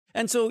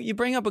And so you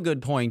bring up a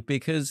good point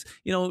because,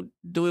 do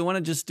we want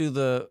to just do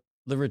the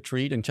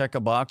retreat and check a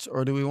box,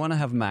 or do we want to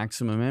have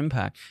maximum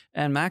impact?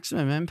 And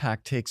maximum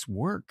impact takes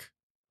work.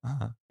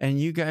 And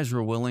you guys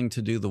were willing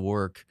to do the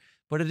work,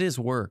 but it is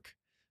work.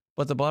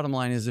 But the bottom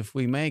line is, if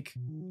we make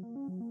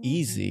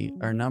easy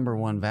our number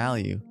one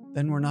value,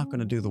 then we're not going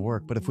to do the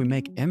work. But if we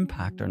make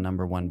impact our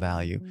number one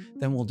value,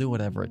 then we'll do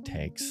whatever it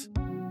takes.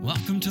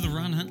 Welcome to the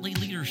Ron Huntley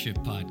Leadership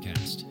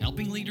Podcast,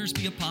 helping leaders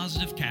be a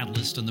positive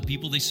catalyst on the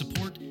people they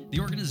support, the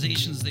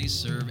organizations they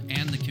serve,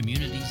 and the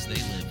communities they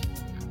live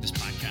in. This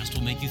podcast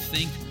will make you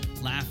think,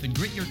 laugh, and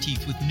grit your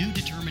teeth with new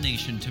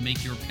determination to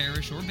make your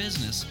parish or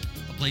business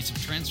a place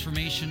of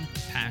transformation,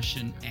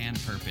 passion, and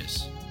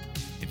purpose.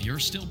 If you're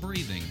still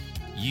breathing,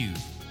 you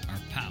are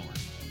power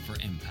for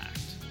impact.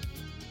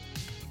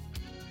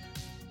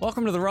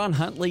 Welcome to the Ron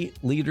Huntley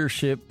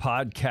Leadership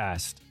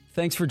Podcast.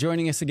 Thanks for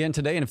joining us again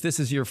today. And if this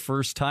is your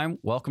first time,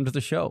 welcome to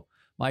the show.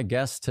 My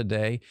guest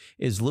today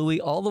is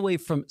Louis, all the way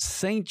from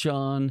St.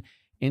 John,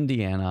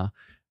 Indiana.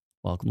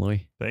 Welcome,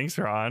 Louis. Thanks,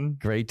 Ron.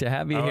 Great to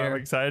have you here.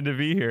 I'm excited to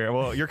be here.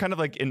 Well, you're kind of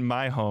like in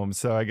my home,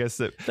 so I guess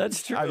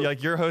that's true.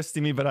 Like you're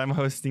hosting me, but I'm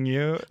hosting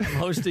you. I'm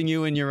hosting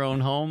you in your own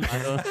home.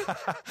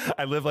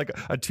 I live like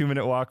a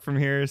 2-minute walk from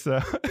here, so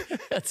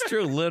that's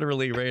true.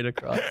 Literally right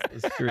across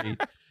the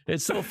street.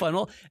 It's so fun.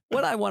 Well,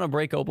 what I want to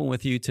break open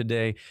with you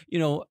today,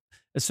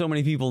 as so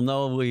many people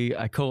know,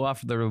 I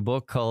co-authored a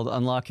book called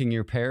Unlocking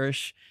Your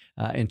Parish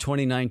in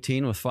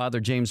 2019 with Father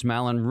James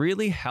Mallon,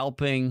 really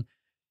helping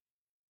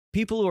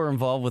people who are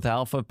involved with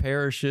Alpha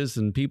parishes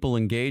and people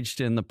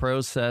engaged in the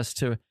process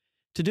to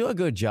do a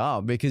good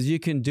job, because you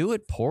can do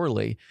it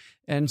poorly.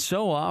 And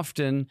so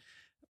often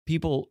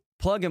people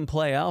plug and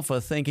play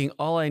Alpha thinking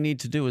all I need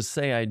to do is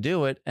say I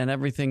do it and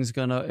everything's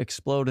going to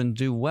explode and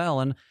do well.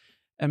 And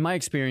my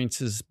experience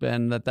has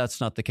been that that's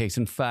not the case.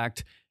 In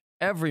fact,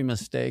 every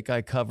mistake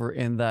I cover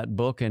in that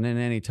book and in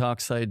any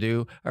talks I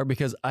do are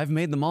because I've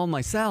made them all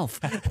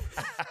myself.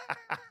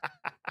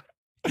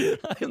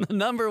 I'm the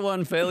number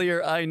one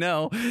failure I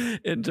know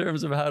in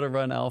terms of how to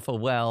run Alpha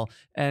well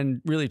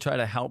and really try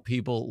to help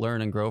people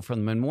learn and grow from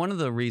them. And one of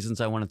the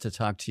reasons I wanted to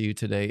talk to you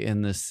today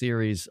in this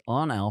series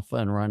on Alpha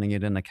and running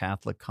it in a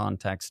Catholic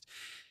context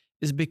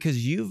is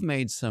because you've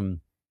made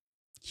some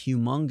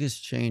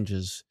humongous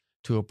changes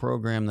to a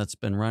program that's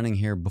been running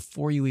here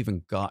before you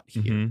even got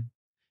here. Mm-hmm.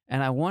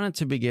 And I wanted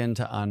to begin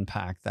to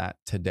unpack that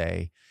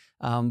today.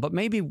 But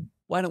maybe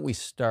why don't we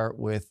start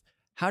with,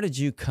 how did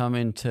you come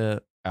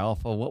into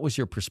Alpha? What was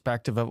your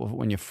perspective of it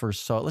when you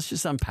first saw it? Let's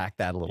just unpack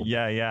that a little bit.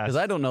 Yeah. Because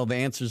I don't know the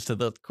answers to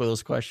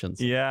those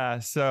questions. Yeah.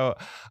 So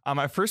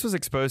I first was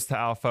exposed to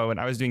Alpha when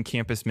I was doing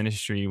campus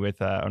ministry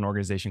with an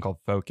organization called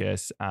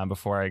Focus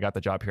before I got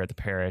the job here at the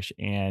parish.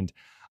 And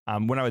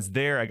when I was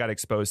there, I got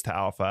exposed to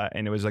Alpha,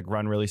 and it was like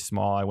run really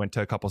small. I went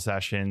to a couple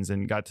sessions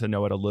and got to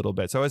know it a little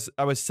bit. So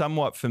I was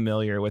somewhat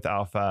familiar with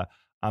Alpha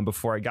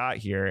before I got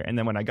here. And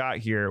then when I got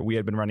here, we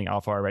had been running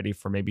Alpha already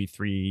for maybe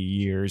 3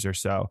 years or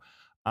so.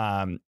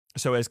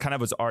 So it kind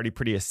of was already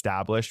pretty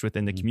established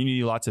within the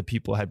community. Lots of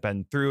people had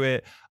been through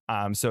it.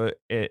 I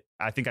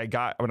think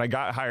when I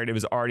got hired, it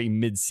was already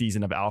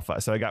mid-season of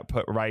Alpha. So I got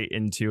put right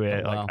into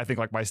it. Oh, wow. I think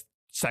my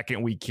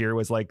second week here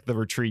was like the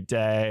retreat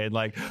day, and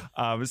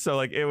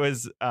it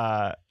was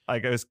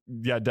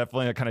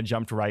definitely I kind of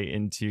jumped right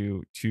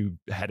into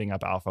heading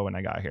up Alpha when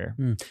I got here.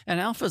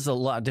 And Alpha's a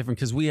lot different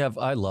because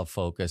I love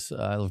Focus.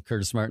 I love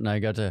Curtis Martin. I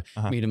got to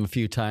meet him a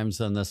few times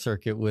on the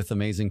circuit with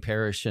Amazing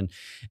Parish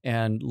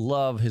and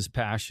love his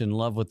passion,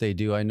 love what they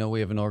do. I know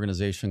we have an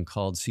organization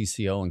called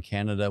CCO in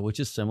Canada, which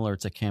is similar.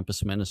 It's a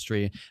campus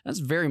ministry. That's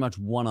very much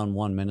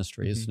one-on-one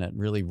ministry, isn't it?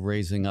 Really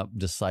raising up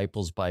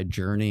disciples by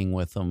journeying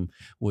with them,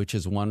 which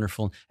is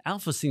wonderful.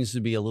 Alpha seems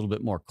to be a little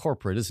bit more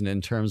corporate, isn't it,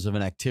 in terms of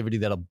an activity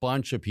that a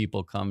bunch of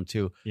people come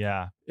to.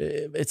 Yeah.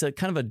 It's a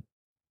kind of a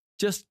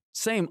just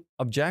same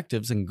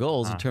objectives and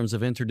goals in terms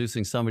of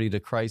introducing somebody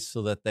to Christ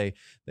so that they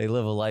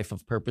live a life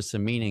of purpose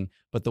and meaning,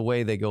 but the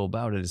way they go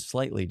about it is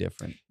slightly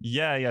different.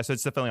 Yeah. So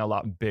it's definitely a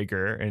lot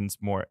bigger and it's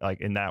more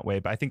like in that way.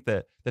 But I think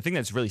the thing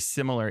that's really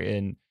similar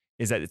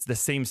is that it's the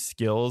same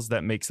skills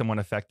that make someone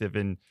effective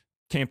in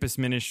campus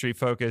ministry,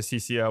 Focus,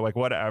 CCO, like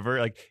whatever.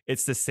 Like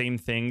it's the same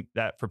thing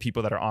that for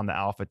people that are on the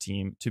Alpha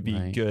team to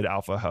be good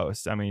Alpha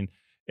hosts. I mean,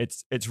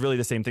 it's really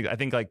the same thing. I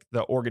think like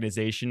the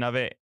organization of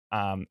it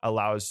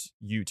allows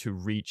you to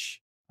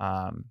reach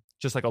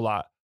just like a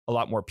lot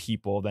more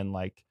people than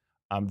like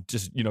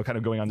just kind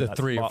of going on the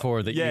 3 or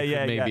 4 that you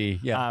could maybe.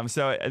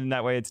 So in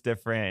that way it's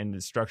different and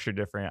it's structured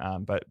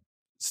different, but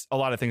a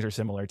lot of things are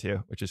similar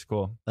too, which is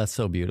cool. That's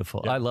so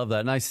beautiful. Yeah. I love that.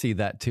 And I see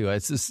that too.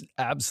 It's just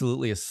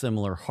absolutely a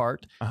similar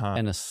heart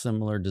and a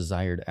similar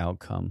desired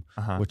outcome,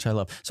 which I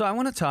love. So I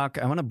want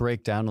to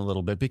break down a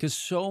little bit because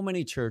so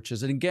many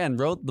churches, and again,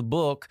 wrote the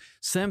book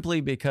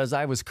simply because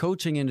I was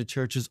coaching into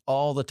churches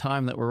all the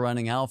time that were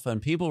running Alpha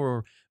and people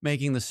were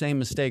making the same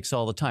mistakes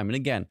all the time. And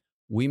again,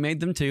 we made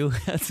them too.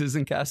 This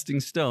isn't casting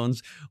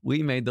stones.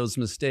 We made those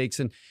mistakes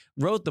and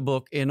wrote the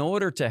book in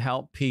order to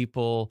help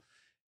people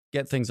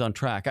get things on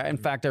track. In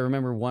fact, I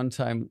remember one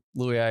time,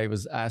 Louis, I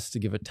was asked to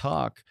give a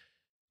talk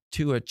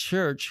to a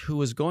church who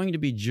was going to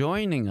be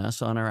joining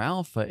us on our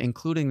Alpha,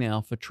 including the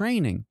Alpha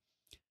training.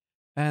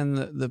 And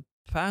the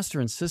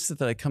pastor insisted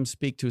that I come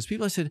speak to his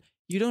people. I said,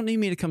 you don't need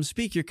me to come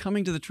speak. You're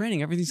coming to the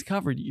training. Everything's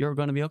covered. You're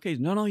going to be okay.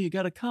 No, you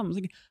got to come. I was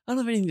like, I don't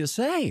have anything to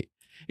say.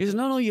 He said,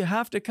 no, you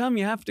have to come.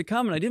 You have to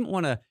come. And I didn't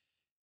want to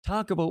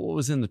talk about what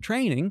was in the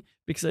training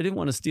because I didn't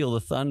want to steal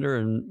the thunder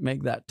and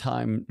make that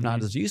time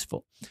not as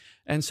useful.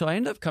 And so I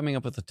ended up coming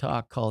up with a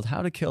talk called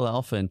How to Kill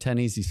Alpha in 10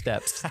 Easy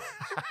Steps.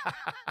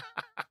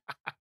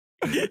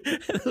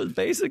 It was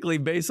basically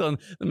based on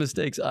the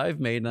mistakes I've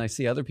made and I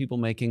see other people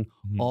making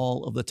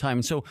all of the time.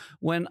 And so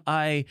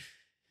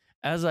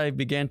as I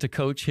began to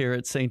coach here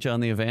at St.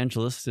 John the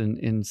Evangelist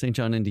in St.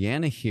 John,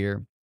 Indiana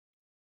here,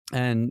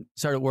 and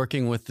started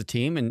working with the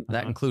team, and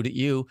that included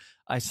you,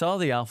 I saw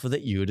the Alpha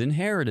that you had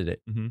inherited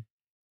it.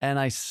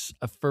 And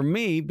for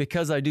me,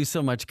 because I do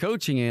so much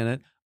coaching in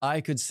it, I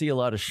could see a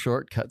lot of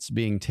shortcuts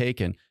being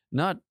taken.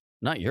 Not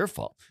your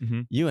fault.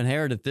 You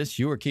inherited this,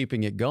 you were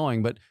keeping it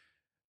going, but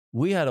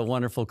we had a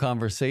wonderful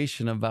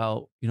conversation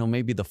about,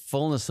 maybe the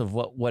fullness of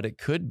what it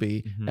could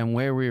be and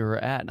where we were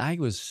at. And I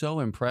was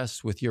so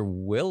impressed with your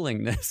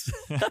willingness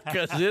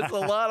because it's a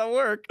lot of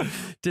work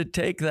to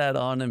take that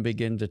on and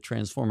begin to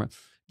transform it.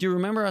 Do you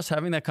remember us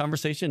having that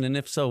conversation? And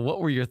if so,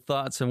 what were your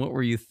thoughts and what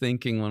were you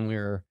thinking when we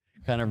were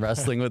kind of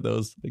wrestling with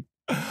those?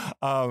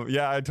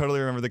 Yeah, I totally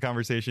remember the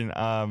conversation.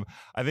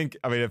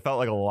 It felt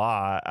like a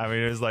lot.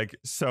 It was like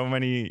so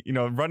many,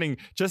 running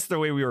just the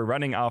way we were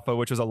running Alpha,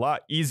 which was a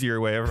lot easier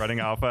way of running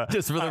Alpha.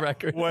 Just for the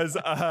record, was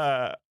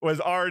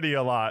already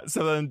a lot.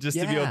 So then just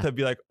to be able to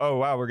be like, oh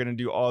wow, we're gonna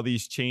do all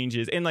these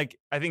changes, and like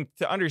I think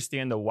to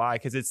understand the why,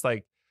 because it's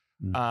like,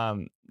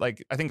 I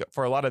think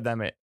for a lot of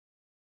them,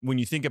 when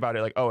you think about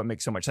it, like, oh, it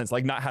makes so much sense.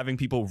 Like not having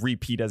people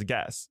repeat as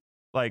guests.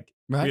 Like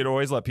we'd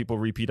always let people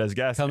repeat as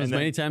guests. Come as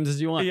many times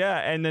as you want.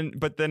 Yeah.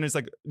 But then it's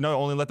like, no,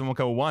 only let them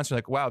go once. You're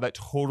like, wow, that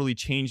totally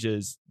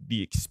changes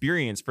the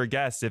experience for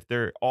guests if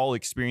they're all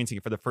experiencing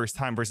it for the first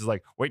time versus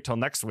like, wait till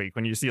next week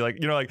when you see like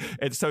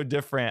it's so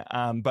different.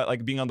 But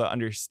like being able to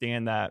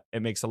understand that,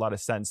 it makes a lot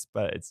of sense,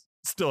 but it's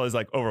still is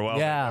like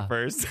overwhelming at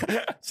first.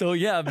 So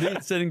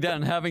sitting down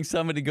and having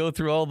somebody go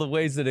through all the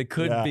ways that it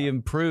could be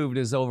improved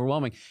is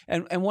overwhelming.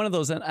 And one of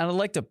those, and I'd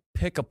like to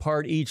pick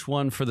apart each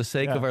one for the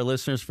sake of our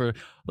listeners, for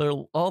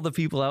all the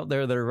people out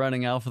there that are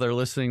running Alpha, that are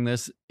listening to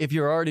this. If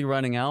you're already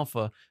running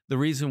Alpha, the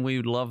reason we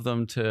would love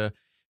them to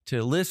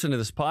listen to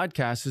this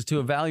podcast is to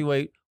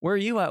evaluate, where are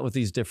you at with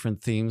these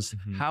different themes?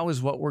 How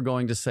is what we're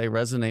going to say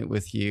resonate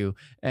with you?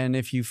 And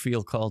if you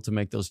feel called to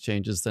make those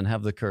changes, then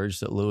have the courage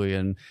that Louis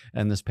and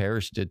this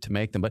parish did to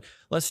make them. But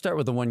let's start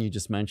with the one you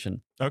just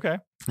mentioned. Okay.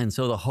 And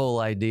so the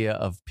whole idea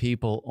of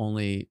people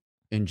only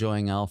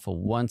enjoying Alpha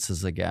once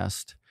as a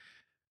guest.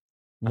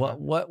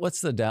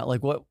 What's the doubt?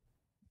 Like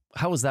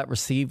how was that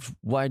received?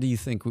 Why do you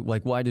think,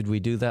 why did we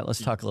do that?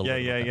 Let's talk a little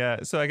bit about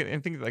that. So I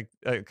think like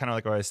kind of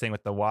like what I was saying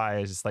with the why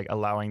is just like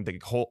allowing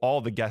all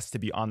the guests to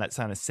be on that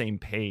same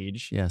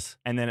page. Yes.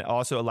 And then it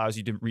also allows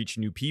you to reach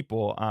new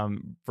people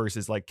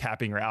versus like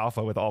capping your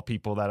Alpha with all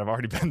people that have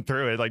already been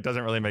through it. Like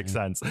doesn't really make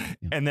sense. Yeah.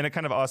 And then it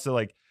kind of also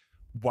like,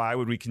 why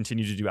would we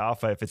continue to do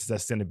Alpha if it's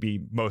just going to be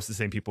most of the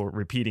same people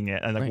repeating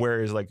it? And like,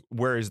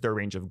 where is their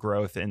range of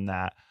growth in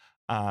that?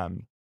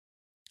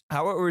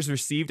 How it was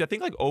received, I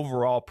think like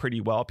overall pretty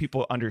well.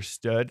 People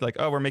understood like,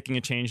 oh, we're making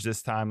a change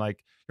this time.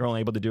 Like you're only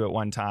able to do it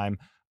one time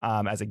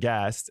as a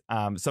guest.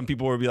 Some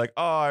people would be like,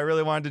 oh, I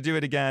really wanted to do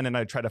it again. And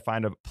I try to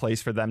find a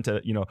place for them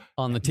to,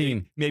 on the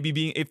team, maybe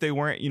being, if they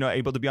weren't,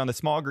 able to be on the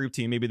small group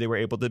team, maybe they were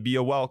able to be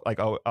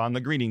on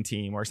the greeting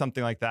team or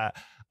something like that.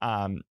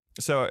 And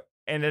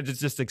it's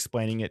just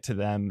explaining it to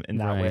them in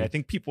that way. I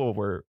think people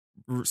were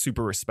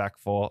super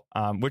respectful,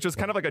 which was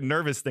kind of like a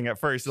nervous thing at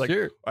first,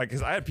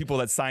 because I had people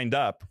that signed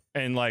up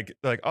and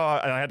and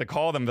I had to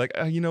call them like,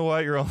 oh, you know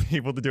what, you're only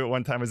able to do it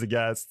one time as a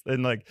guest,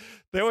 and like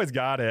they always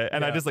got it,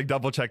 and I just like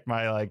double checked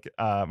my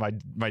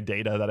my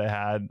data that I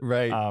had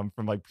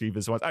from like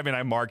previous ones. I mean,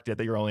 I marked it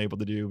that you're only able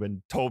to do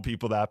and told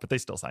people that, but they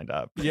still signed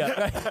up.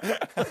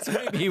 So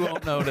maybe he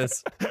won't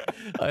notice.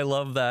 I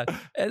love that,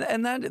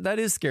 and that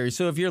is scary.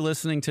 So if you're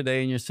listening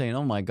today and you're saying,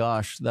 oh my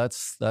gosh,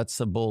 that's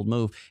a bold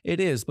move, it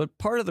is. But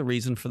part of the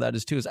reason for that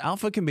is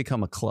Alpha can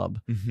become a club,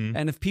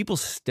 and if people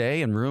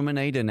stay and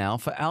ruminate in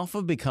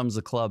Alpha becomes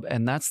a club,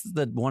 and that's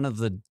one of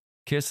the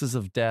kisses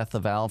of death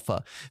of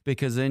Alpha,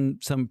 because then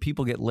some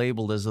people get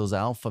labeled as those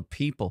Alpha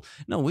people.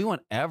 No, we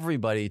want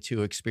everybody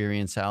to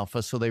experience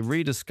Alpha, so they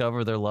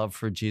rediscover their love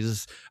for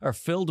Jesus, are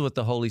filled with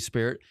the Holy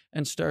Spirit,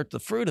 and start the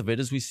fruit of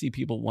it as we see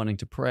people wanting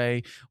to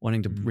pray,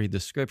 wanting to read the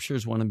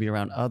scriptures, wanting to be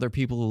around other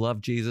people who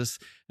love Jesus.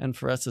 And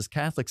for us as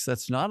Catholics,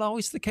 that's not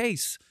always the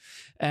case.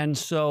 And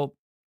so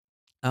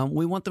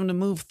we want them to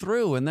move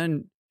through and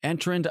then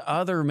enter into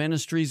other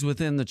ministries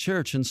within the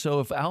church. And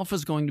so if Alpha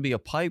is going to be a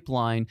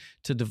pipeline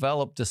to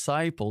develop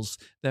disciples,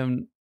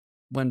 then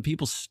when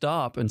people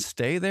stop and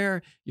stay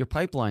there, your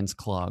pipeline's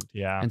clogged.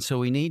 Yeah. And so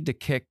we need to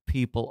kick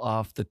people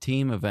off the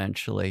team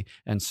eventually.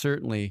 And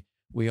certainly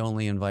we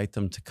only invite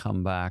them to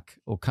come back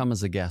or come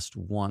as a guest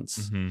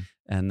once.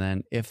 And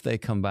then if they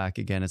come back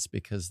again, it's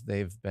because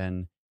they've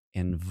been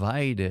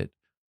invited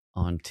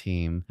on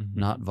team,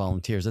 not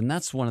volunteers. And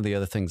that's one of the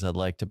other things I'd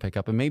like to pick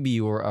up. And maybe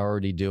you were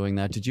already doing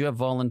that. Did you have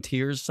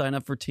volunteers sign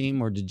up for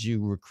team, or did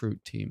you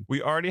recruit team?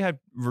 We already had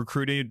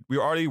recruited. We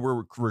already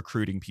were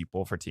recruiting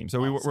people for team. So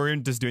we were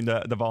just doing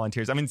the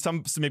volunteers. I mean,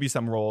 maybe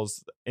some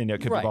roles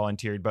could be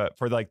volunteered, but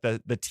for like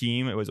the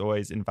team, it was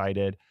always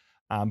invited.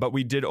 But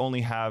we only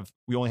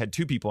had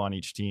 2 people on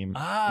each team.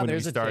 When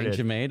there's we started. A change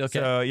you made.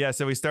 Okay.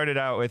 So we started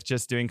out with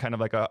just doing kind of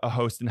like a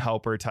host and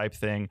helper type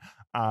thing.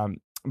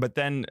 But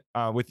then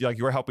with like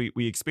your help,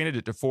 we expanded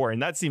it to 4.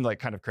 And that seemed like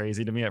kind of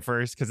crazy to me at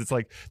first, because it's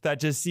like, that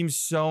just seems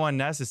so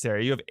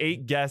unnecessary. You have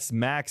 8 guests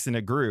max in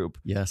a group.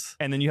 Yes.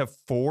 And then you have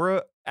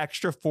 4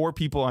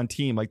 people on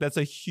team. Like, that's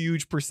a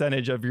huge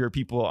percentage of your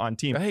people on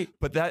team. Right.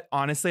 But that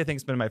honestly, I think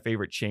has been my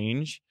favorite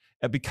change,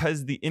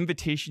 because the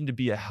invitation to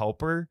be a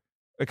helper,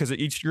 because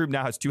each group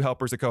now has 2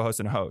 helpers, a co-host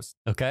and a host.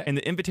 Okay. And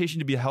the invitation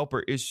to be a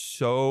helper is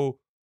so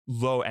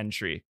low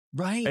entry.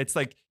 Right. It's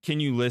like, can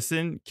you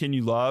listen? Can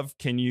you love?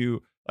 Can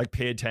you like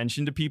pay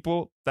attention to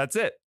people? That's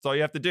it. That's all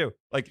you have to do.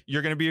 Like,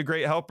 you're going to be a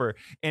great helper.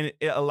 And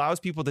it allows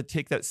people to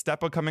take that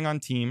step of coming on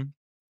team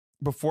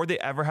before they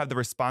ever have the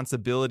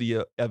responsibility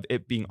of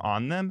it being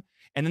on them.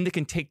 And then they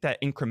can take that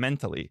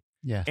incrementally.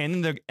 Yeah.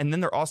 And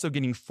then they're also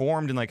getting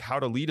formed in like how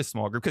to lead a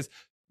small group, because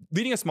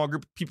leading a small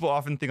group, people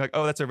often think like,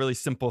 oh, that's a really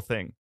simple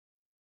thing.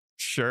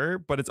 Sure,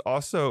 but it's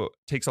also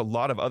takes a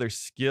lot of other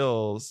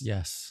skills,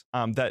 yes,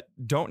 that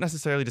don't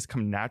necessarily just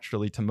come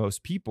naturally to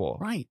most people,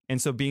 right?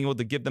 And so being able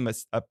to give them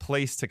a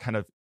place to kind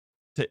of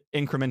to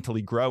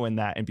incrementally grow in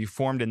that and be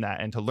formed in that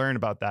and to learn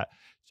about that,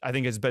 I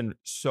think has been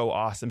so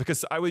awesome.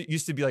 Because I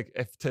used to be like,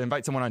 if to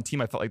invite someone on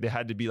team, I felt like they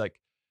had to be like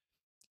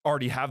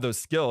already have those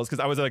skills, because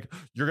I was like,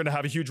 you're going to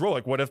have a huge role.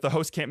 Like, what if the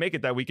host can't make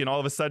it that week, and all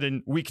of a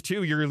sudden week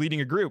 2 you're leading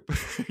a group?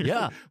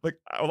 Yeah. Like,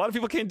 a lot of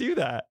people can't do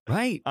that.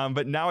 Right.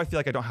 But now I feel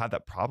like I don't have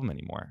that problem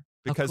anymore,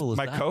 because cool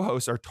my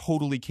co-hosts are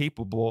totally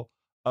capable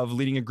of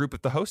leading a group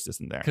if the host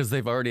isn't there. Because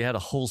they've already had a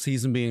whole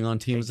season being on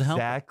teams to help.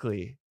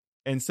 Exactly.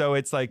 And so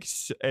it's like,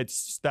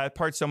 it's that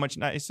part's so much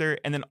nicer.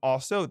 And then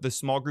also the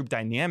small group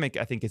dynamic,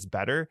 I think, is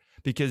better,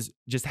 because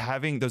just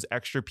having those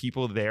extra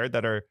people there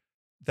that are,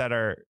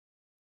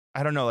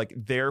 I don't know, like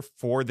there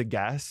for the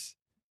guests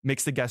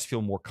makes the guests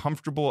feel more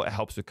comfortable. It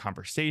helps with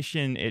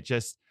conversation. It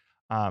just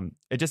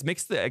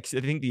makes I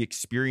think the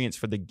experience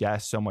for the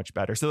guests so much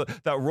better. So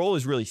that role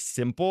is really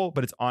simple,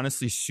 but it's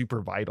honestly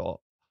super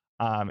vital.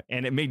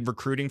 And it made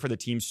recruiting for the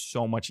team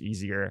so much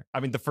easier.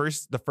 I mean, the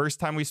first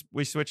time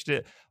we switched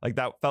it, like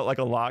that felt like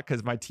a lot,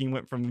 because my team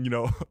went from,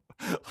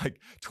 like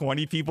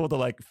 20 people to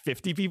like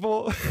 50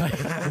 people.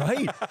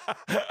 Right.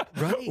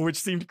 Which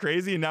seemed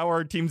crazy. And now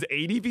our team's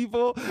 80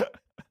 people.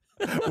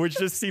 Which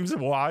just seems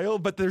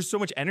wild, but there's so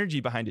much energy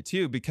behind it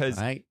too, because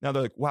now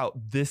they're like, wow,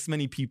 this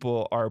many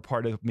people are a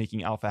part of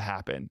making Alpha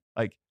happen.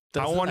 Like,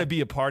 I want to be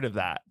a part of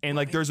that. And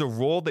like, there's a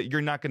role that you're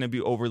not going to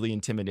be overly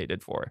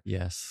intimidated for.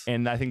 Yes.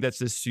 And I think that's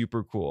just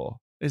super cool.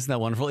 Isn't that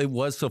wonderful? It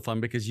was so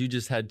fun, because you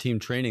just had team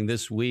training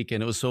this week,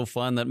 and it was so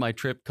fun that my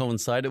trip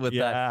coincided with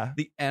that.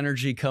 The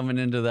energy coming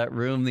into that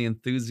room, the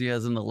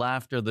enthusiasm, the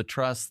laughter, the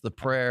trust, the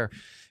prayer.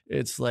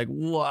 It's like,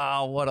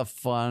 wow, what a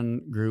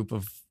fun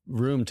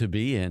room to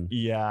be in.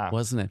 Yeah.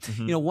 Wasn't it?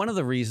 Mm-hmm. One of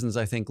the reasons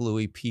I think,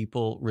 Louis,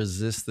 people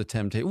resist the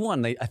temptation.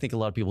 One, I think a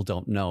lot of people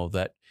don't know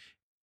that,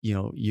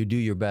 you do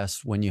your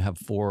best when you have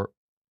 4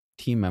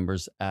 team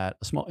members in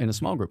a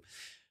small group.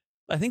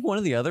 I think one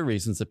of the other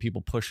reasons that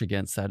people push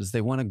against that is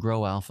they want to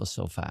grow Alpha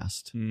so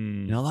fast. Like,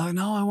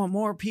 no, I want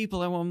more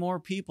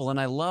people. And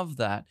I love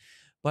that.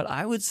 But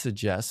I would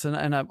suggest,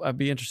 and I'd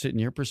be interested in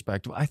your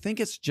perspective, I think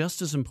it's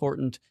just as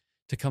important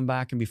to come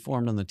back and be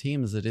formed on the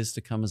team as it is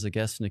to come as a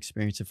guest and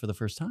experience it for the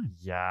first time.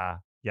 Yeah.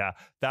 Yeah.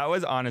 That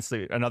was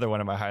honestly another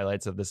one of my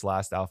highlights of this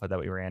last Alpha that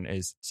we ran,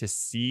 is to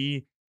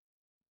see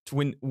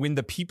when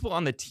the people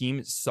on the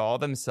team saw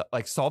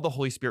the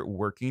Holy Spirit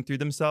working through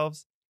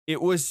themselves.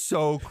 It was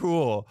so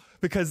cool,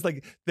 because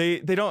like they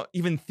don't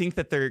even think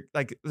that they're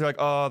like,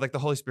 oh, like the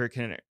Holy Spirit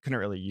couldn't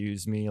really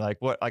use me. Like,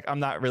 what, like, I'm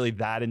not really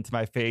that into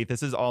my faith.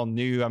 This is all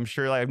new. I'm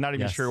sure, like, I'm not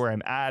even sure where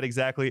I'm at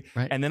exactly.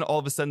 Right. And then all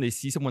of a sudden they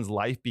see someone's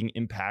life being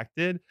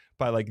impacted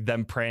by like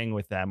them praying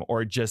with them,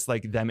 or just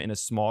like them in a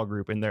small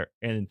group,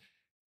 and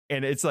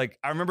it's like,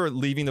 I remember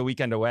leaving the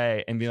weekend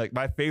away and being like,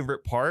 my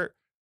favorite part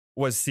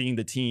was seeing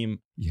the team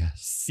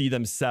see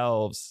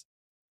themselves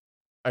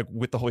like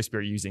with the Holy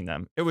Spirit using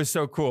them. It was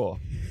so cool.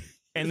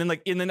 And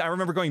then I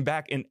remember going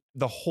back, and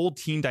the whole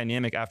team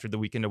dynamic after the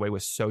weekend away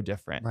was so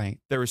different. Right.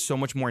 There was so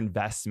much more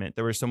investment.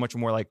 There was so much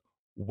more like,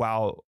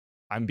 wow,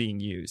 I'm being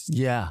used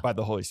by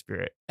the Holy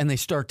Spirit. And they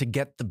start to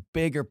get the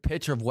bigger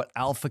picture of what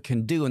Alpha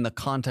can do in the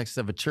context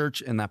of a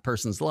church, in that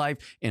person's life,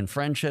 in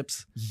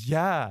friendships.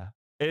 Yeah.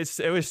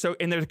 It was so,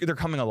 and they're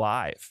coming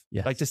alive.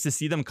 Yes. Like, just to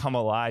see them come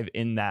alive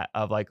in that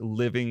of like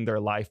living their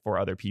life for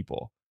other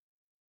people.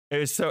 It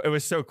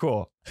was so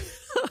cool.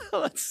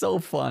 That's so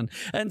fun.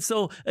 And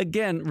so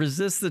again,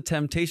 resist the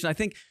temptation. I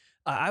think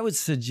I would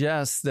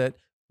suggest that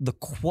the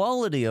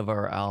quality of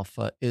our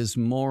Alpha is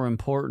more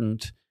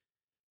important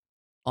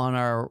on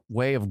our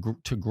way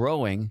to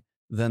growing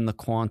than the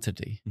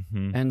quantity.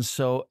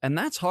 Mhm. And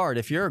that's hard.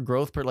 If you're a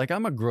growth person, like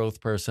I'm a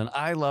growth person,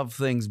 I love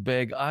things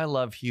big. I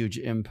love huge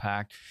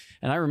impact.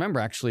 And I remember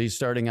actually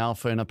starting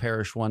Alpha in a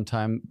parish one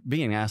time,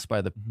 being asked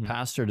by the Mhm.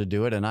 pastor to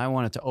do it. And I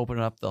wanted to open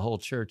up the whole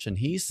church. And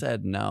he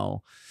said,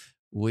 no,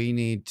 we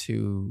need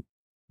to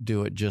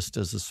do it just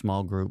as a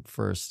small group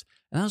first.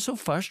 And that was so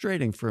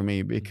frustrating for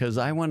me because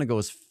I want to go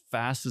as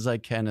fast as I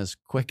can, as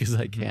quick as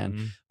I can.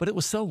 Mhm. But it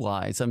was so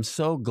wise. I'm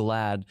so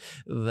glad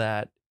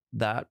that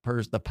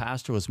the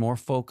pastor was more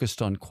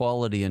focused on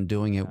quality and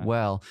doing it Yeah.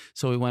 well.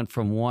 So we went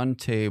from one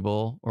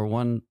table or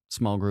one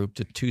small group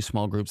to 2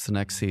 small groups the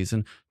next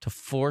season, to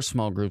 4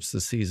 small groups the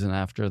season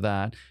after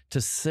that,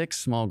 to 6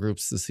 small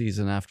groups the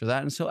season after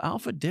that. And so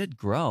Alpha did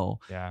grow,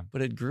 Yeah.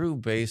 but it grew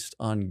based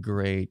on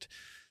great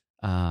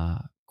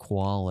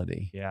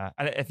quality. Yeah.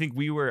 I think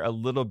we were a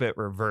little bit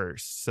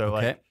reversed. So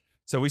like,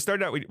 so we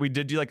started out, we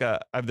did do like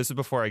this was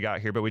before I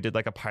got here, but we did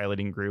like a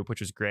piloting group,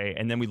 which was great.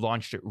 And then we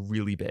launched it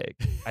really big.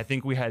 I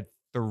think we had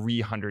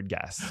 300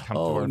 guests come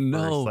to our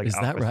no. first, like, Is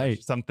that Alpha right?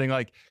 session, something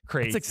like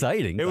crazy. It's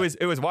exciting. It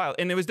was wild,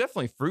 and it was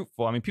definitely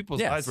fruitful. I mean, people's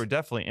Yes. lives were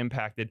definitely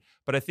impacted.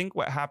 But I think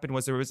what happened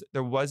was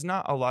there was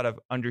not a lot of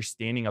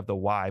understanding of the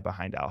why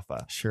behind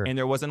Alpha, Sure. and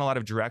there wasn't a lot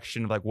of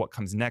direction of like what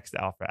comes next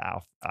after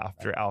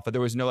Alpha. There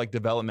was no like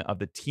development of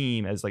the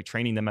team as like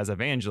training them as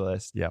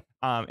evangelists. Yep.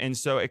 And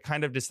so it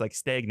kind of just like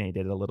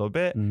stagnated a little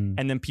bit, Mm.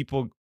 and then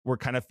people were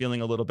kind of feeling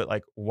a little bit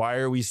like, why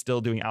are we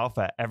still doing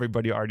Alpha?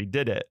 Everybody already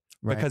did it.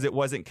 Right. Because it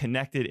wasn't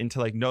connected into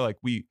like, no, like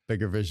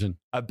Bigger vision.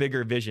 a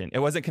bigger vision. It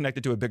wasn't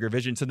connected to a bigger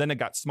vision. So then it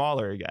got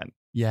smaller again.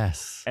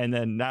 Yes. And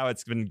then now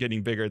it's been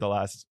getting bigger the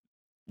last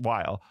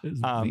while.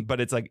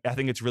 But it's like, I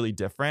think it's really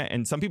different.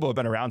 And some people have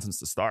been around since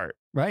the start,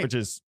 Right. which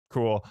is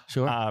cool.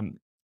 Sure. And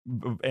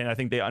I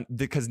think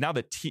because now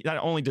the team, not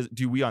only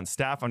do we on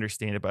staff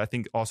understand it, but I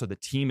think also the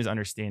team is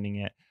understanding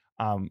it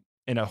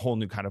in a whole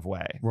new kind of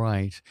way.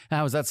 Right.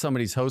 I was at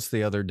somebody's house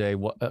the other day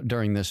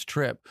during this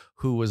trip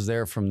who was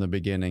there from the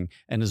beginning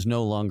and is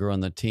no longer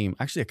on the team.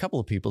 Actually, a couple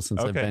of people since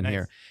I've been nice.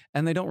 here,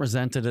 and they don't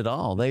resent it at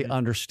all. They Mhm.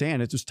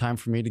 understand it was time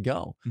for me to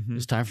go. Mhm. It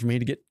was time for me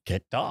to get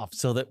kicked off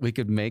so that we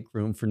could make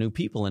room for new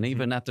people. And Mm-hmm.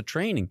 even at the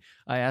training,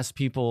 I asked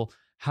people,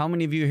 how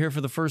many of you are here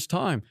for the first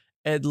time?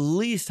 At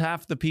least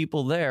half the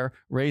people there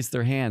raised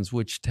their hands,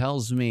 which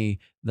tells me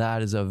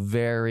that is a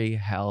very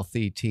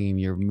healthy team.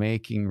 You're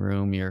making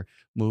room, you're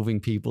moving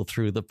people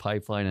through the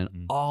pipeline, and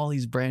Mhm. all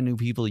these brand new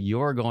people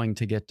you're going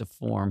to get to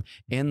form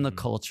in the Mhm.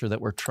 culture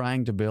that we're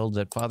trying to build,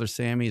 that Father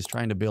Sammy is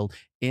trying to build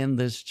in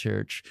this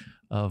church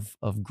of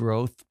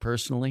growth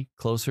personally,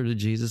 closer to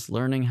Jesus,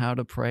 learning how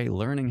to pray,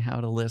 learning how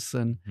to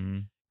listen,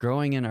 Mhm.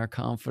 growing in our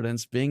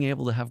confidence, being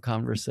able to have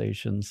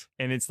conversations.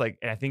 And it's like,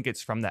 I think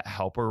it's from that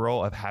helper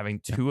role of having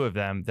 2 of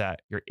them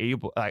that you're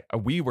able, like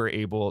we were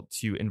able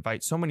to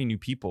invite so many new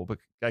people. But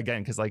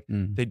again, because like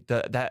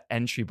that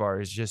entry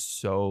bar is just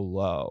so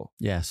low.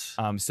 Yes.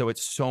 So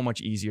it's so much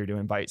easier to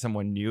invite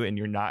someone new, and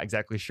you're not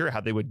exactly sure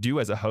how they would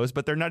do as a host,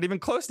 but they're not even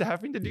close to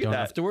having to do You don't that.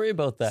 have to worry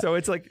about that. So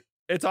it's like,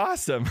 it's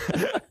awesome,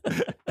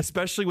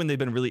 especially when they've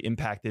been really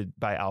impacted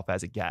by Alpha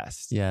as a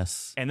guest.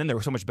 Yes. And then they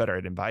were so much better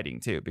at inviting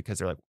too, because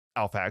they're like,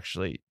 Alpha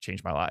actually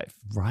changed my life.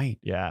 Right.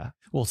 Yeah.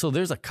 Well, so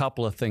there's a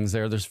couple of things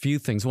there. There's a few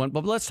things.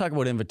 But let's talk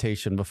about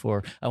invitation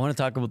before. I want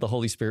to talk about the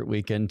Holy Spirit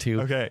weekend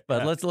too. Okay.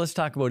 But yeah. let's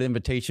talk about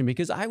invitation,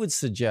 because I would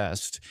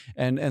suggest,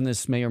 and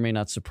this may or may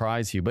not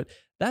surprise you, but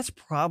that's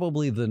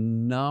probably the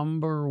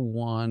number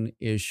one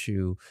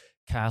issue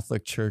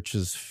Catholic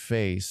churches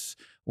face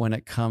when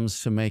it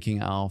comes to making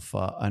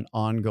Alpha an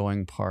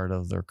ongoing part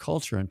of their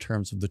culture in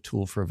terms of the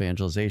tool for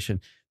evangelization,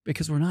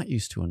 because we're not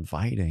used to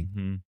inviting.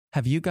 Mhm.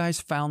 Have you guys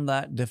found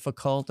that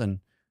difficult? And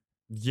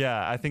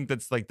Yeah, I think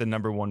that's like the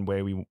number one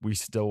way we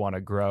still want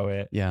to grow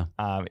it. yeah,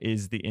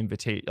 Is the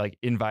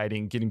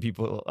inviting, getting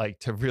people like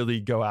to really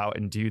go out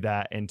and do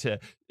that, and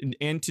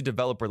to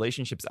develop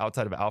relationships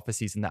outside of Alpha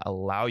season that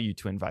allow you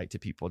to invite to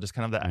people, just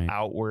kind of that Right.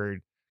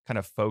 outward kind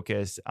of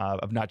focus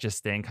of not just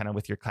staying kind of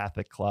with your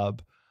Catholic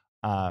club.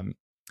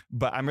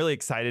 But I'm really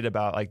excited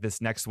about like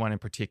this next one in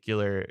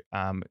particular.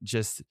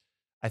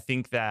 I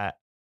think that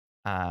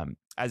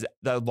as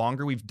the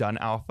longer we've done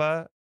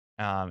Alpha,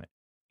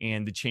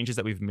 and the changes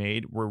that we've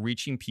made, we're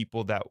reaching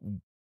people that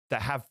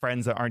have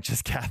friends that aren't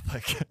just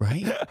Catholic,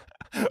 Right. Yeah.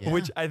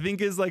 Which I think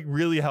is like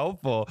really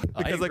helpful,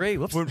 because like agree.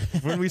 Whoops.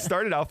 when we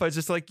started Alpha, it's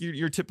just like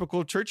your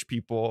typical church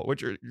people,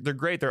 which they're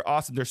great, they're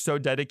awesome, they're so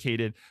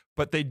dedicated,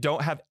 but they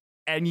don't have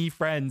any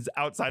friends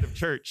outside of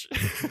church.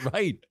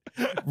 Right.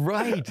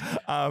 Right.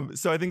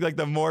 So I think like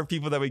the more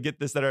people that we get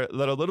this that are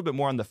a little bit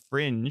more on the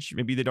fringe,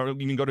 maybe they don't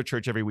even go to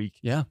church every week,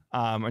 Yeah.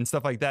 and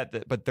stuff like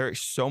that, but they're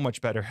so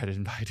much better at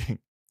inviting.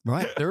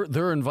 Right.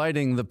 They're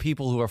inviting the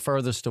people who are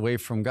farthest away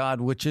from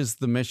God, which is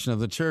the mission of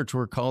the church.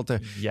 We're called to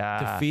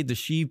feed the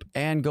sheep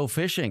and go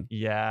fishing.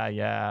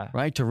 Yeah.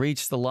 Right. To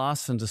reach the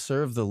lost and to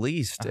serve the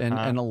least.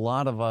 And a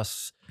lot of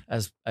us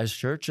as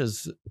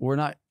churches, we're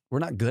not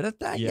good at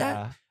that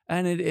yet.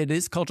 And it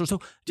is cultural.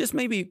 So just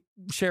maybe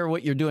share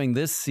what you're doing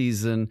this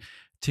season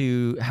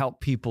to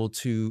help people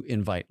to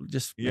invite?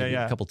 Just maybe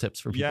a couple tips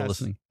for people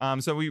listening.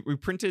 So we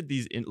printed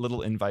these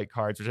little invite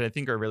cards, which I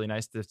think are really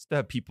nice to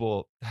have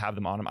people have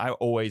them on them. I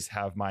always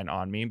have mine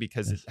on me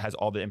because it has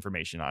all the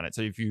information on it.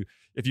 So if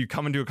you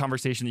come into a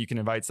conversation that you can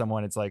invite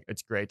someone,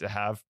 it's great to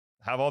have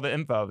all the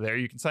info there.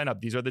 You can sign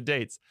up. These are the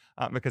dates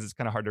because it's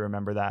kind of hard to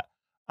remember that.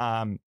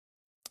 And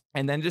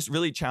then just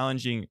really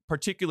challenging,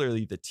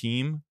 particularly the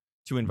team,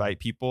 to invite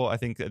people. I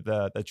think that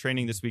the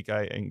training this week,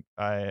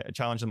 I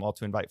challenged them all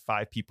to invite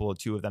 5 people,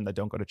 2 of them that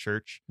don't go to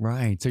church.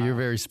 Right. So you're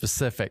very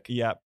specific.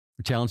 Yep.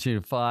 We're challenging you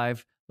to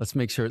 5. Let's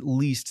make sure at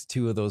least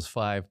 2 of those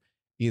 5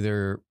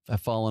 either have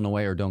fallen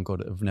away or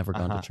have never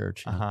gone to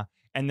church.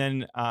 And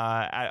then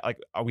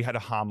we had a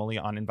homily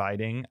on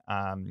inviting.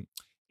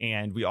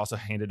 And we also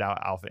handed out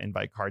Alpha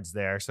invite cards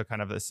there. So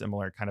kind of a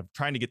similar kind of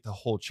trying to get the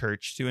whole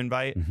church to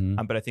invite.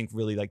 But I think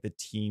really like the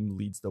team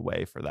leads the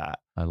way for that.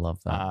 I love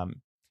that.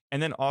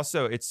 And then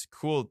also it's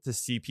cool to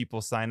see people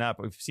sign up.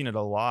 We've seen it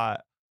a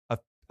lot of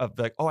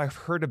like, oh, I've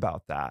heard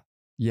about that.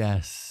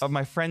 Yes. Of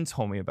my friend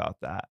told me about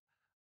that.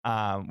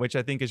 Which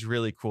I think is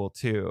really cool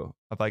too.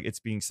 Of like it's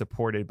being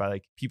supported by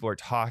like people are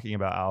talking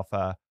about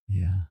Alpha.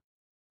 Yeah.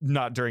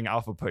 Not during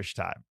Alpha push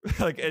time.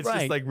 Like it's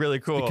just like really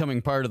cool.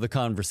 Becoming part of the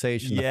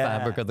conversation, the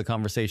fabric of the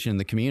conversation in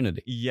the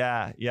community.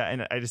 Yeah. Yeah.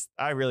 And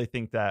I really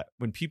think that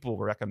when people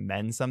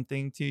recommend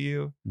something to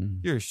you,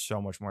 you're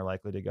so much more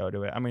likely to go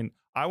to it. I mean,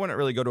 I wouldn't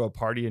really go to a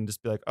party and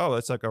just be like, oh,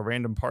 it's like a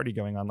random party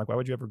going on. Like, why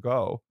would you ever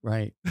go?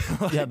 Right.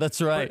 Yeah,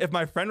 that's right. If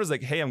my friend was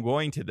like, hey, I'm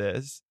going to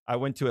this. I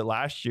went to it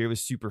last year. It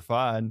was super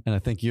fun. And I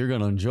think you're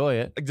going to enjoy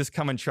it. Like, just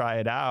come and try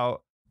it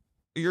out.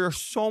 You're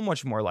so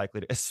much more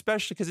likely to,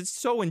 especially because it's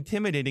so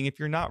intimidating if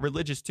you're not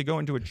religious to go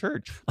into a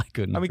church. I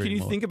couldn't. I mean, can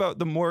you think about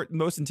the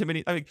most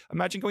intimidating? I mean,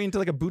 imagine going into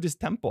like a Buddhist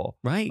temple.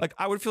 Right. Like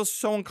I would feel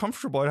so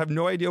uncomfortable. I'd have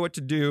no idea what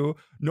to do,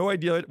 no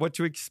idea what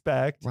to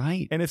expect.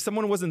 Right. And if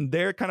someone wasn't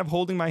there kind of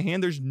holding my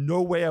hand, there's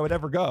no way I would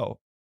ever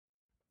go.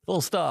 Full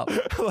stop.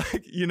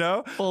 Like, you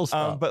know? Full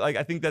stop. But like,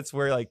 I think that's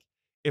where like,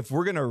 if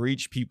we're going to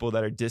reach people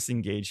that are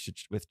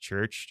disengaged with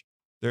church,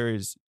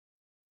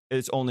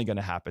 it's only going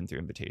to happen through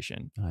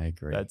invitation. I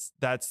agree.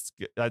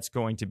 That's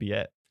going to be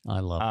it. I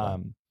love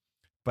that.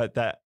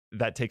 But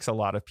that takes a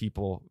lot of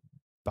people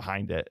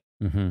behind it.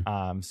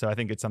 So I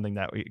think it's something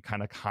that we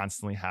kind of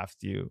constantly have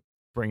to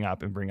bring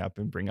up and bring up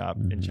and bring up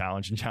and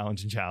challenge and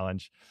challenge and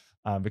challenge.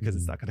 Because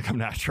it's not going to come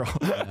natural.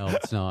 No,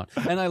 it's not.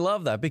 And I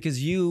love that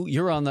because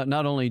you're on that.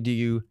 Not only do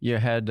you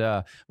had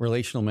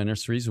relational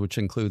ministries, which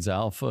includes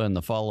Alpha and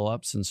the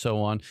follow-ups and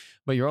so on,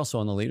 but you're also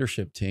on the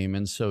leadership team.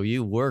 And so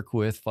you work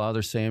with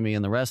Father Sammy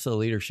and the rest of the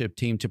leadership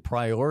team to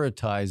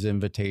prioritize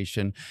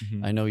invitation.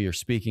 I know you're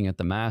speaking at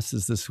the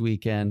masses this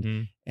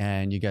weekend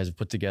and you guys have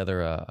put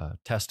together a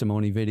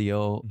testimony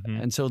video.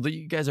 And so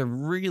you guys are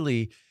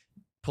really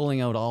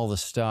pulling out all the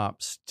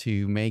stops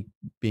to make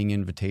being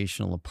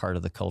invitational a part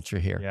of the culture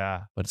here.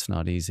 Yeah. But it's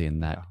not easy.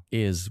 And that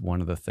is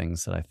one of the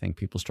things that I think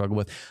people struggle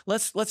with.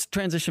 Let's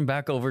transition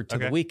back over to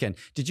the weekend.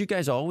 Did you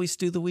guys always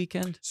do the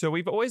weekend? So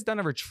we've always done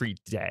a retreat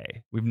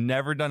day. We've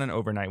never done an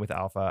overnight with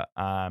Alpha.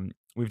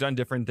 We've done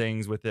different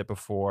things with it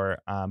before.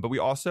 But we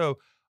also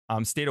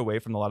stayed away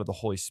from a lot of the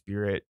Holy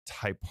Spirit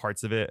type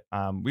parts of it.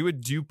 We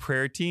would do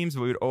prayer teams,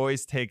 but we would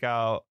always take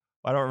out,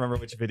 I don't remember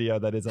which video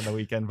that is on the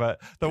weekend,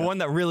 but the one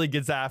that really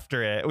gets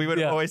after it, we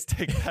would always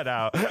take that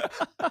out.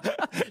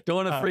 Don't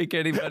want to freak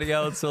anybody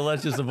out, so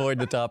let's just avoid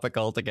the topic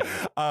altogether.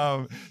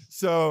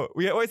 So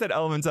we always had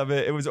elements of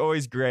it. It was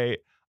always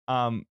great.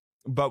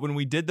 But when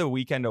we did the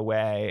weekend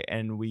away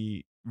and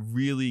we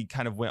really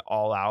kind of went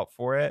all out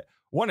for it,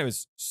 one, it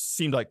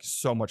seemed like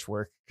so much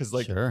work because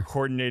like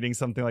coordinating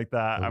something like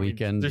that. The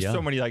weekend, there's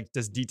so many like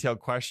just detailed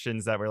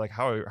questions that were like,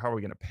 how are we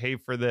going to pay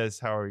for this?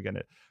 How are we going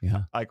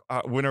to, like,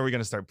 when are we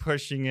going to start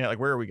pushing it? Like,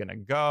 where are we going to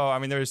go? I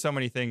mean, there's so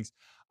many things,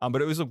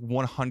 but it was like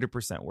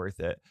 100% worth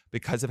it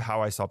because of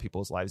how I saw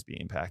people's lives being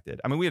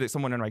impacted. I mean, we had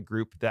someone in my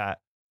group that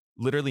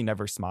literally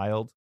never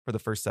smiled for the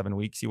first 7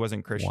 weeks. He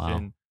wasn't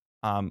Christian.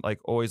 Wow. Like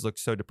always looked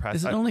so depressed.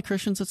 Is it only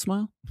Christians that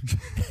smile?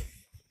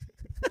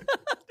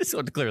 Just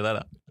wanted to clear that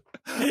up.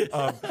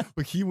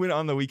 But he went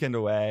on the weekend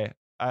away,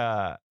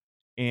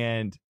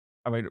 and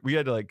I mean, we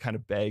had to like kind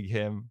of beg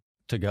him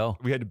to go.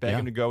 We had to beg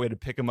him to go. We had to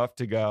pick him up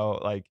to go.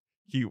 Like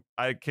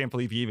I can't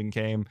believe he even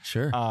came.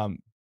 Sure.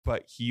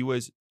 But he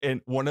was,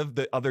 and one of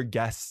the other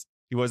guests,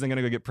 he wasn't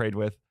going to go get prayed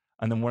with,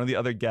 and then one of the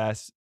other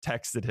guests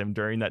texted him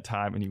during that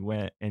time, and he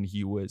went, and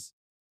he was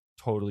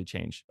totally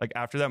changed. Like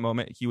after that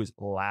moment, he was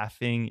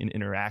laughing and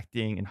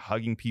interacting and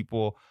hugging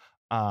people,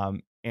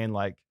 and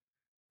like.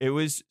 It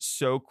was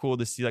so cool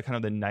to see like kind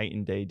of the night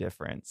and day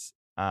difference.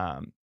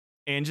 And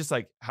just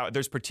like how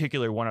there's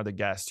particular one other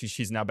guest who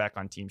she's now back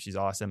on team. She's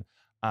awesome.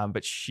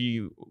 But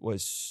she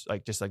was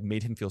like, just like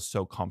made him feel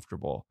so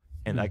comfortable.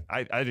 And like,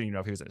 I didn't even know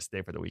if he was going to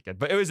stay for the weekend,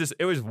 but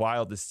it was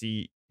wild to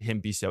see him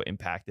be so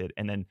impacted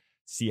and then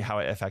see how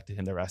it affected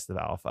him the rest of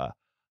Alpha.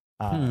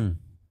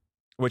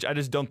 Which I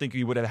just don't think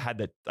we would have had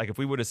that. Like if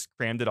we would have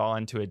crammed it all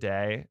into a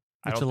day.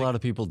 Which a lot of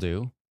people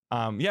do.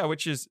 Yeah,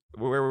 which is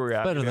where we're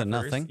at. Better maybe than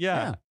at first. nothing.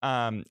 Yeah.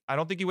 I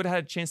don't think he would have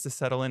had a chance to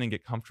settle in and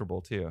get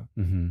comfortable too.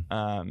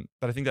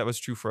 But I think that was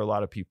true for a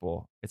lot of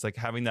people. It's like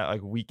having that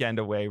like weekend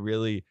away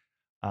really,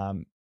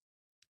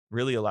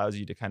 really allows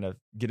you to kind of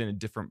get in a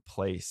different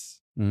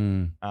place.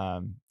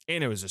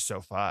 And it was just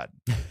so fun.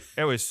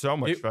 It was so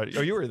much fun.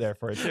 Oh, you were there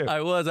for it too.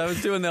 I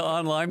was doing the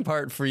online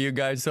part for you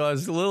guys, so I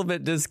was a little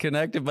bit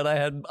disconnected, but I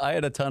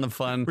had a ton of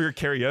fun. We were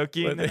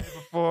karaokeing there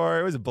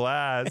before. It was a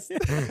blast.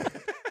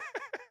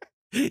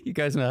 You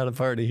guys know how to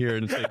party here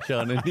in St.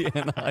 John,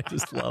 Indiana. I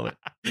just love it.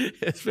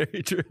 It's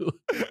very true.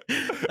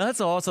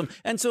 That's awesome.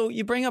 And so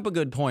you bring up a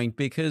good point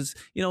because,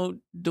 do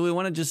we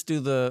want to just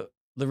do the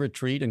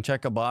retreat and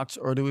check a box,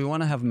 or do we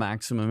want to have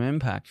maximum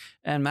impact?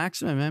 And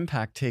maximum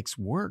impact takes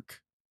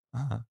work.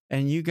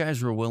 And you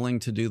guys were willing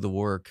to do the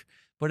work,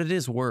 but it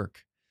is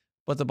work.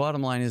 But the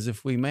bottom line is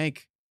if we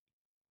make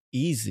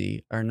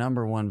easy our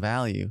number one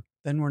value,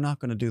 then we're not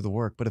going to do the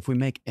work. But if we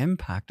make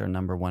impact our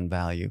number one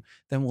value,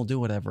 then we'll do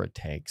whatever it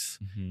takes.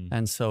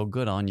 And so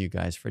good on you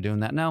guys for doing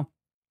that. Now,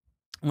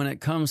 when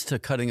it comes to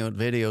cutting out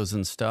videos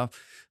and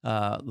stuff,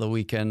 the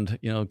weekend,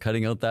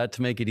 cutting out that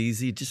to make it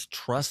easy, just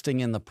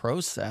trusting in the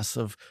process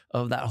of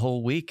that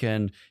whole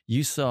weekend.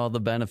 You saw the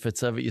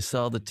benefits of it. You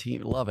saw the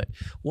team. Love it.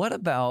 What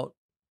about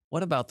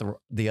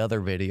the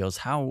other videos?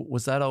 How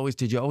was that always?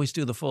 Did you always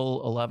do the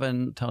full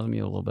 11? Tell me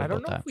a little bit about that. I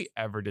don't know if we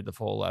ever did the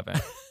full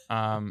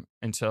 11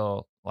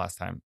 until last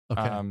time.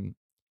 Okay.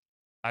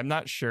 I'm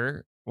not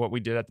sure what we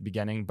did at the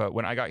beginning, but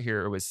when I got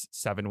here, it was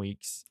 7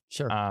 weeks.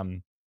 Sure.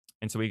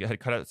 And so we had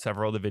cut out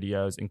several of the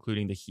videos,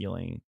 including the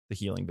healing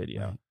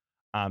video.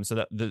 Right. So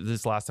that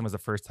this last time was the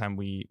first time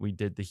we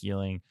did the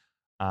healing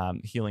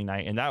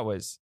night, and that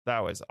was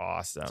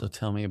awesome. So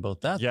tell me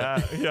about that.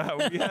 Yeah,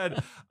 we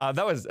had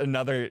that was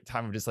another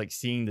time of just like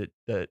seeing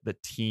the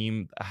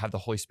team have the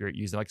Holy Spirit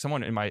use it. Like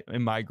someone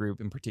in my group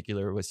in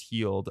particular was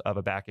healed of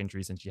a back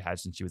injury since she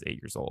was 8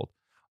 years old.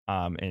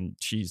 And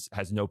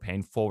has no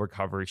pain, full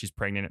recovery. She's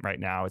pregnant right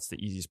now. It's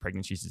the easiest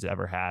pregnancy she's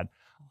ever had.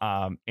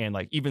 And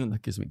like even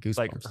that gives me goosebumps.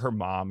 Like her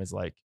mom is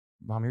like,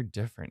 "Mom, you're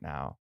different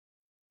now."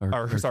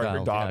 Her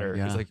child, daughter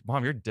is like,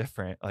 "Mom, you're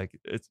different." Like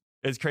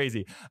it's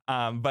crazy.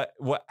 But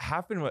what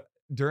happened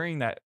during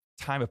that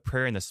time of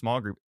prayer in the small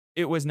group,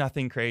 it was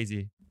nothing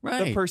crazy.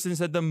 Right. The person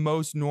said the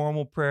most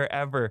normal prayer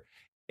ever,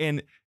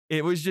 and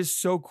it was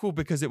just so cool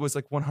because it was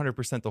like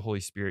 100% the Holy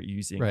Spirit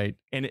using. Right.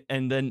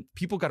 And then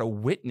people got to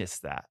witness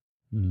that.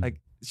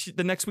 Like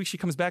the next week she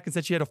comes back and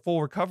said she had a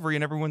full recovery,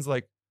 and everyone's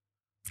like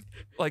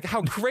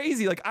how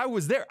crazy. Like I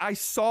was there. I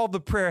saw the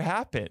prayer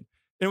happen.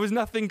 It was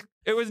nothing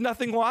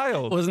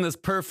wild. Wasn't this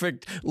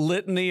perfect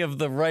litany of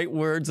the right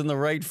words and the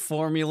right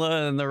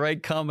formula and the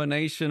right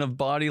combination of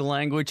body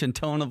language and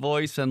tone of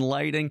voice and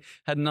lighting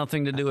had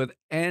nothing to do with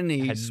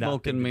any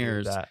smoke and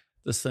mirrors.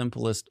 The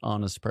simplest,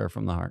 honest prayer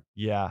from the heart.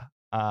 Yeah.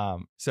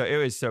 So it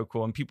was so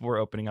cool, and people were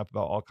opening up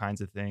about all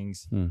kinds of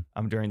things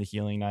during the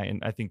healing night,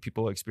 and I think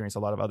people experienced a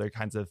lot of other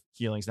kinds of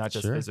healings, not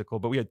just physical,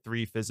 but we had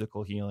 3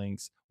 physical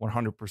healings,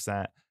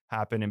 100%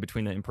 happen in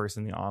between the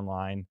in-person and the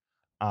online,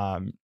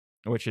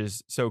 which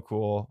is so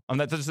cool.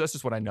 That's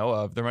just what I know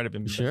of. There might have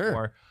been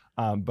more,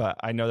 but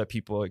I know that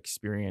people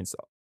experience,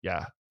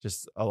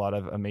 just a lot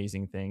of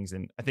amazing things,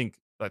 and I think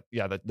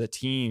that the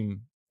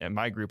team in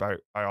my group,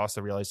 I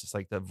also realized just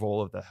like the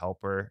role of the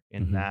helper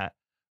in that.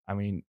 I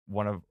mean,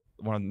 one of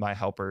my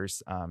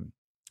helpers,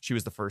 she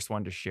was the first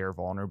one to share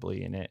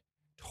vulnerably, and it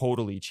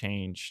totally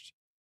changed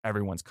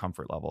everyone's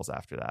comfort levels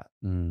after that.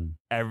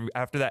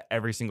 After that,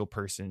 every single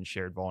person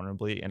shared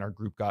vulnerably, and our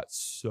group got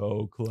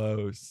so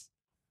close.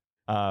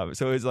 So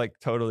it was like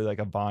totally like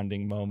a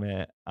bonding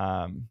moment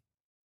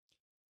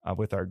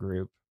with our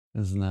group.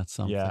 Isn't that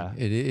something? Yeah.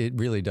 It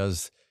really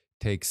does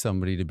take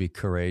somebody to be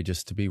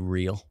courageous, to be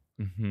real.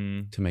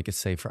 To make it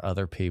safe for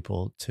other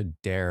people to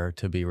dare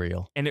to be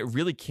real. And it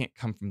really can't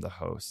come from the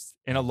host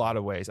in a lot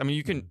of ways. I mean,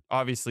 you can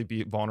obviously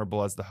be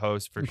vulnerable as the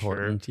host for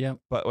sure. Yeah.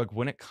 But like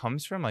when it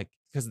comes from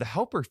because the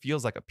helper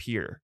feels like a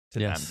peer to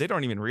them. They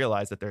don't even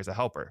realize that there's a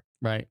helper.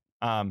 Right.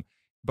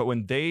 But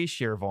when they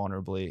share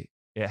vulnerably,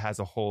 it has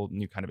a whole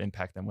new kind of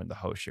impact than when the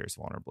host shares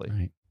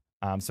vulnerably.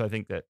 Right. So I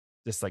think that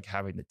just like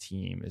having the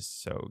team is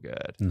so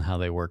good. And how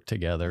they work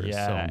together is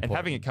so important. And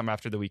having it come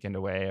after the weekend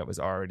away, it was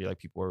already like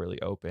people were really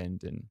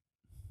opened and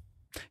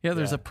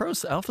there's a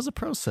process. Alpha's a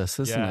process,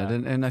 isn't it?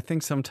 And I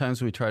think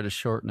sometimes we try to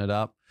shorten it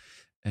up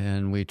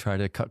and we try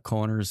to cut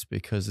corners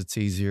because it's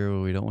easier.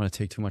 We don't want to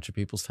take too much of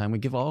people's time. We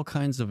give all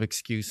kinds of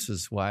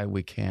excuses why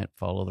we can't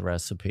follow the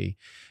recipe.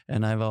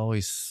 And I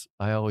always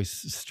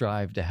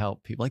strive to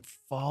help people like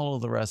follow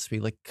the recipe,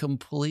 like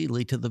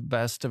completely to the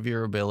best of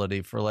your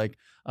ability for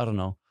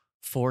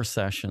 4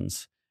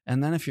 sessions.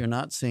 And then if you're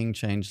not seeing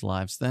changed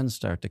lives, then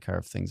start to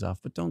carve things off.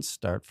 But don't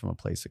start from a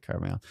place of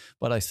carving off.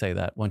 But I say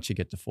that once you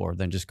get to 4,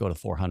 then just go to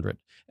 400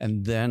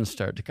 and then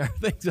start to carve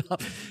things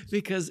off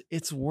because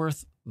it's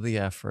worth the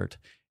effort.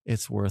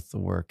 It's worth the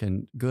work,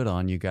 and good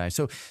on you guys.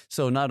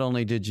 So not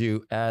only did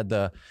you add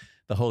the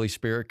Holy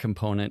Spirit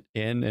component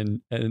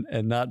in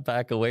and not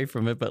back away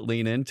from it, but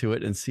lean into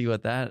it and see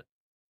what that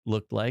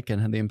looked like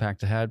and the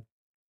impact it had.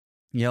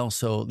 Yeah.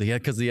 So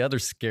because the other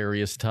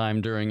scariest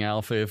time during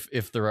Alpha,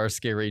 if there are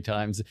scary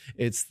times,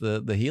 it's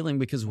the healing,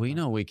 because we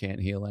know we can't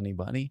heal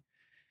anybody.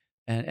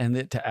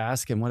 And to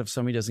ask him, what if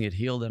somebody doesn't get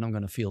healed, then I'm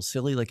going to feel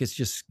silly. Like it's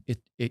just,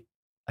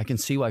 I can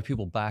see why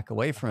people back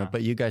away from it,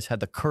 but you guys had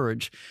the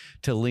courage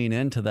to lean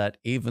into that,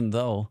 even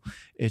though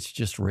it's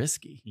just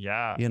risky.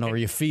 Yeah. Or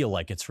you feel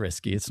like it's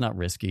risky. It's not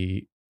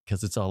risky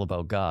because it's all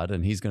about God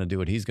and he's going to do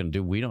what he's going to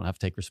do. We don't have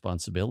to take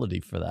responsibility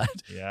for that.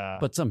 Yeah.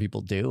 But some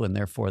people do. And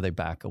therefore they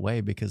back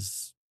away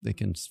because they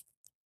can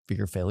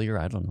fear failure.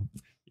 I don't know.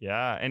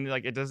 Yeah. And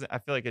like, it doesn't, I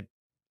feel like it,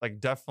 like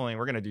definitely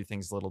we're going to do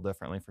things a little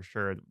differently for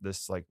sure.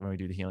 This, like when we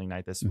do the healing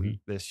night this week,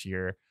 this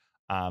year.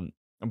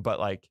 But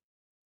like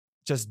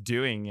just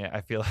doing it,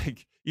 I feel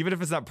like even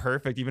if it's not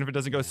perfect, even if it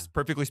doesn't go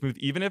perfectly smooth,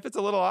 even if it's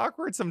a little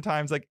awkward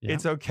sometimes, like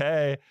it's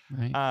okay.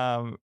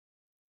 Right.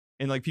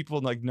 And like people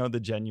like know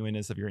the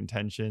genuineness of your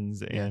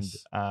intentions, and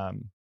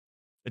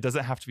it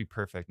doesn't have to be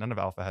perfect. None of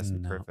Alpha has to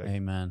be perfect.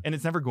 Amen. And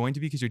it's never going to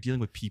be, because you're dealing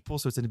with people.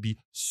 So it's going to be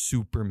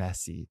super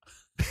messy.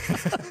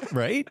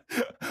 Right.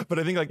 But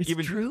I think like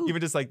It's true. even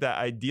just like that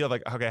idea of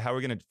like, okay, how are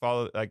we going to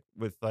follow, like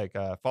with like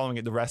following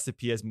it, the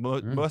recipe as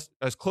most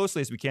as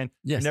closely as we can.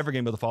 Yes. You're never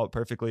going to be able to follow it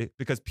perfectly,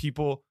 because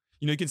people,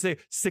 you can say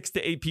 6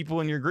 to 8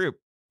 people in your group.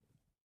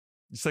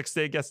 6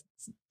 to 8 guests,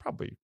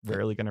 probably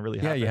rarely going to really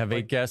happen. Yeah, you have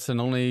 8 guests and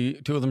only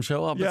 2 of them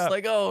show up. Yeah. It's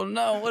like, oh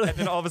no. What And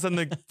then all of a sudden,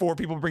 like 4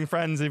 people bring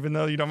friends, even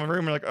though you don't have a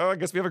room. You're like, oh, I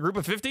guess we have a group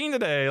of 15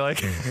 today.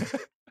 Like,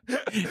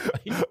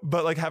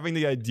 but like having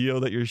the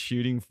ideal that you're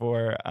shooting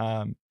for.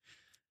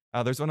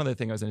 There's one other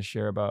thing I was going to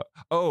share about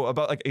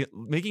like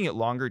making it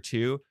longer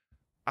too.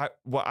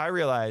 What I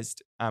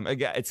realized,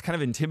 again, it's kind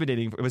of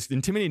intimidating. It was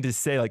intimidating to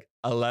say like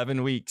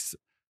 11 weeks.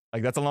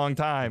 Like that's a long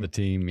time. The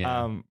team,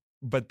 yeah.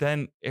 But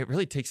then it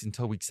really takes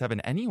until week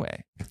 7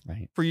 anyway,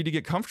 Right. for you to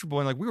get comfortable.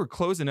 And like we were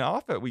closing it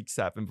off at week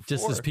 7 before.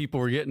 Just as people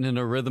were getting in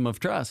a rhythm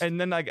of trust.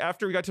 And then like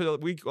after we got to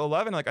week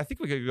 11, like I think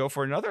we could go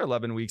for another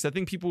 11 weeks. I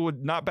think people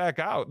would not back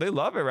out. They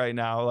love it right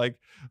now. Like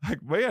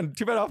man,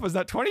 too bad Alpha's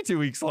not 22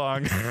 weeks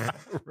long.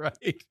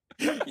 Right.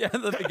 Yeah,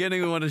 at the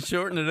beginning we want to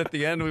shorten it. At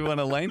the end we want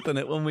to lengthen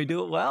it when we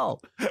do it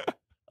well.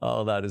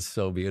 Oh, that is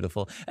so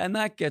beautiful. And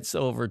that gets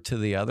over to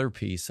the other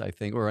piece, I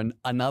think, or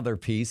another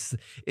piece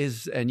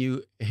is, and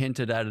you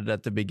hinted at it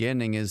at the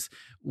beginning, is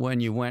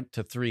when you went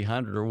to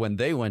 300, or when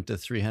they went to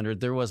 300,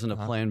 there wasn't a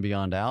plan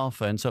beyond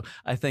Alpha. And so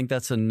I think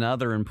that's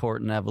another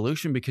important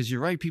evolution, because you're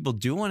right, people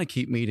do want to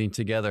keep meeting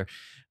together.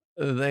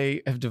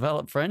 They have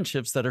developed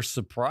friendships that are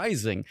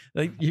surprising.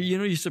 Like,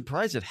 you're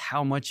surprised at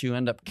how much you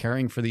end up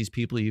caring for these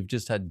people you've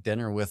just had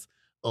dinner with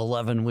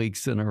 11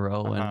 weeks in a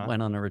row and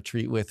went on a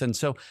retreat with. And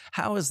so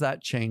how has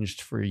that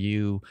changed for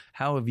you?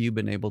 How have you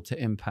been able to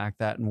impact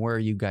that? And where are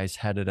you guys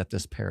headed at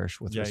this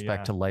parish with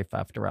respect to life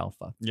after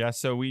Alpha? Yeah.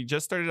 So we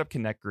just started up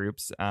Connect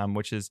Groups,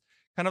 which is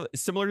kind of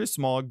similar to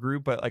small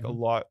group, but like a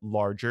lot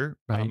larger,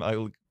 Right.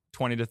 Like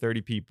 20 to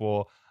 30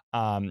 people.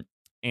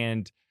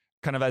 And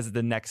kind of as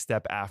the next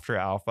step after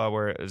Alpha,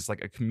 where it's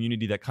like a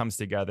community that comes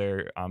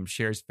together,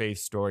 shares faith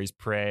stories,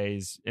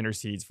 prays,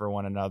 intercedes for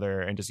one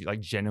another, and just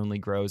like genuinely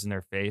grows in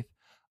their faith.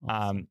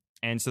 Awesome.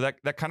 And so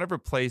that kind of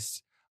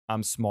replaced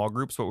small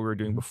groups, what we were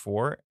doing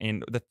before.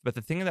 And but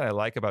the thing that I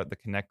like about the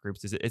Connect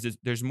Groups is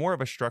there's more of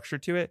a structure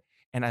to it.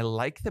 And I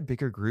like the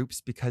bigger groups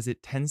because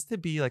it tends to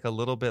be like a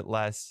little bit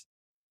less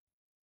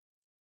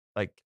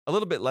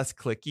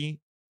cliquey,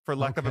 for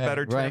lack of a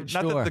better term. Right,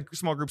 Not sure. that the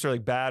small groups are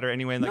like bad or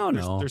anyway. Like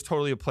there's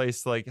totally a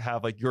place to like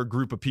have like your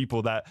group of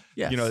people that,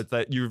 Yes.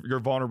 that you're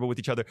vulnerable with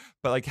each other.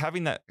 But like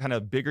having that kind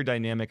of bigger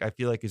dynamic, I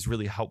feel like is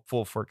really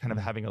helpful for kind of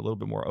having a little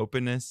bit more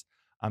openness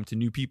to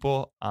new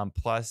people.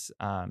 Plus,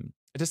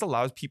 it just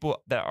allows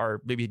people that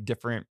are maybe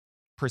different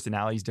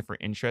personalities,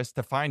 different interests,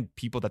 to find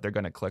people that they're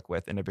going to click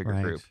with in a bigger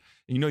Right. group.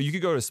 You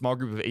could go to a small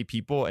group of 8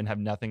 people and have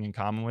nothing in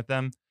common with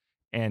them.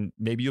 And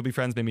maybe you'll be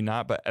friends, maybe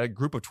not. But at a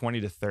group of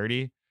 20 to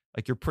 30,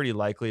 like you're pretty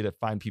likely to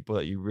find people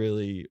that you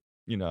really,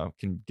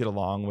 can get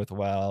along with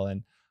well.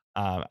 And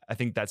I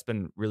think that's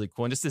been really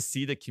cool. And just to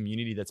see the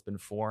community that's been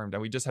formed,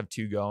 and we just have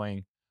 2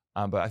 going.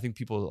 But I think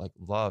people like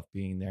love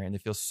being there, and they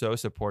feel so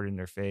supported in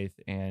their faith.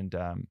 And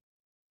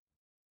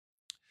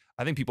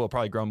I think people have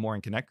probably grown more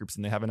in Connect Groups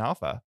than they have in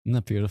Alpha. Isn't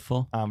that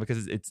beautiful?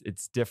 Because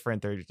it's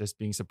different. They're just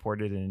being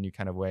supported in a new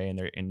kind of way, and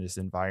they're in this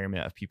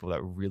environment of people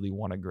that really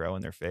want to grow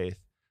in their faith.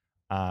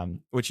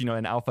 Which,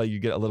 in Alpha, you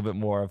get a little bit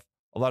more of,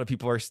 a lot of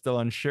people are still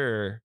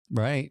unsure.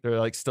 Right. They're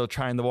like still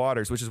trying the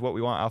waters, which is what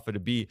we want Alpha to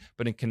be.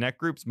 But in Connect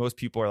Groups, most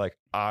people are like,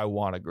 I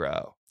want to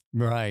grow.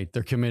 Right.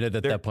 They're committed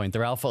at that point.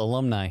 They're Alpha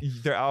alumni.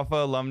 They're Alpha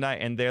alumni,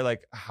 and they're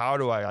like, how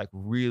do I like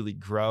really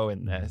grow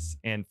in this?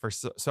 And for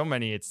so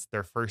many, it's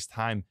their first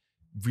time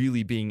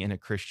really being in a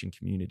Christian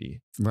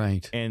community.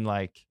 Right. And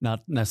like,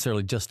 not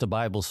necessarily just a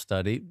Bible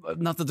study.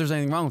 Not that there's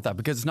anything wrong with that,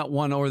 because it's not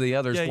one or the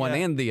other. It's one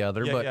and the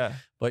other.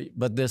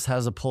 But this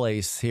has a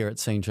place here at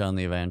St. John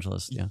the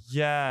Evangelist. Yeah.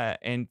 Yeah.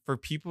 And for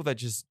people that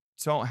just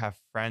don't have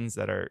friends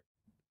that are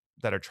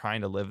trying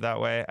to live that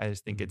way, I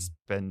just think it's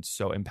been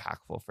so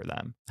impactful for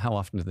them. How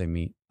often do they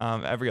meet?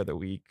 Every other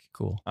week.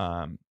 Cool.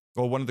 Well,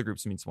 one of the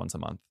groups meets once a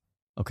month.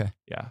 Okay.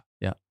 Yeah.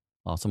 Yeah.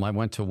 Awesome. I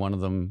went to one of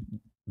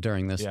them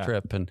during this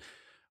trip, and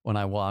when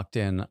I walked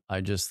in,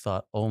 I just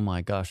thought, oh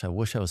my gosh, I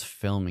wish I was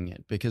filming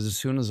it, because as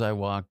soon as I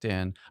walked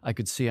in, I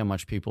could see how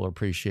much people are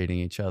appreciating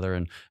each other.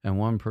 And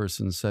one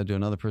person said to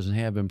another person,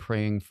 hey, I've been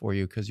praying for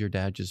you because your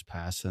dad just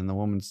passed. And the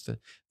woman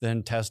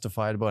then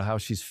testified about how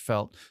she's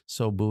felt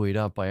so buoyed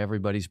up by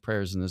everybody's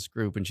prayers in this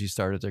group. And she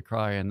started to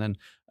cry. And then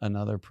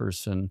another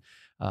person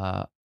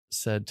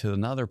said to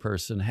another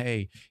person,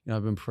 hey,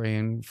 I've been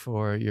praying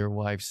for your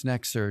wife's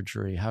neck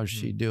surgery. How's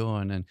she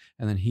doing? And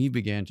then he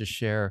began to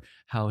share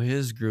how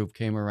his group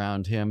came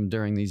around him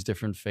during these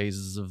different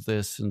phases of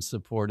this and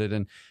supported.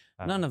 And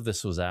none of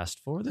this was asked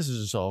for. This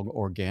is just all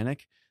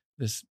organic.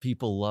 This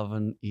people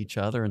loving each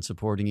other and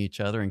supporting each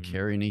other and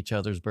carrying each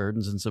other's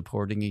burdens and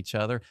supporting each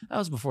other. That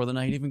was before the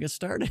night even got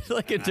started.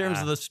 Like in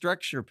terms of the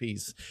structure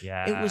piece,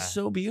 it was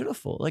so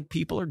beautiful. Like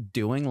people are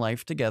doing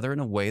life together in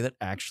a way that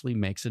actually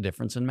makes a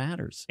difference and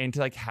matters. And to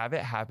like have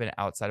it happen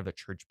outside of a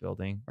church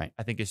building, right,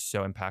 I think is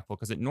so impactful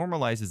because it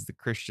normalizes the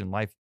Christian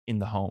life in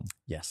the home.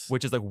 Yes.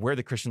 Which is like where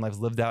the Christian life is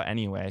lived out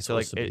anyway. So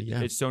like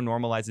it so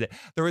normalizes it.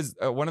 There was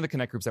one of the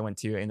Connect groups I went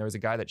to, and there was a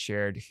guy that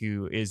shared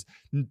who is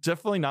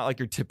definitely not like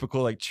your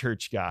typical like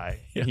church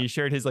guy. And he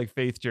shared his like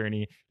faith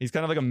journey. He's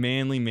kind of like a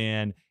manly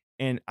man.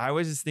 And I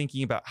was just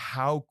thinking about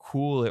how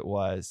cool it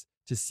was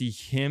to see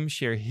him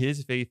share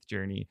his faith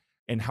journey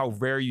and how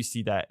rare you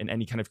see that in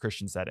any kind of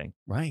Christian setting.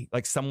 Right.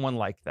 Like someone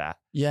like that.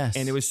 Yes.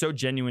 And it was so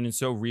genuine and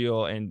so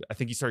real. And I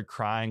think he started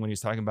crying when he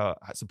was talking about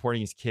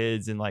supporting his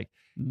kids and like,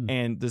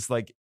 and this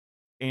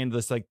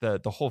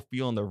the whole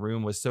feel in the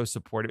room was so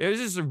supportive. It was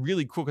just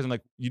really cool because I'm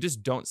like, you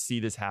just don't see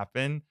this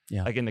happen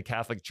like in the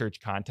Catholic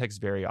Church context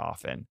very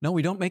often. No,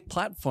 we don't make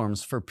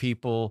platforms for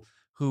people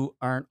who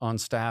aren't on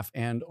staff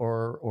and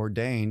or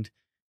ordained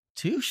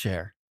to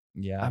share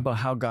about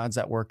how God's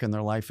at work in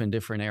their life in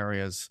different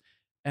areas.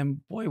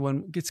 And boy,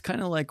 when it's kind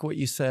of like what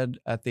you said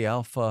at the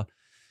Alpha,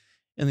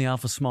 in the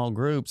Alpha small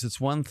groups, it's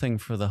one thing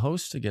for the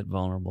host to get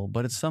vulnerable,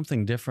 but it's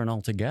something different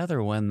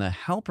altogether when the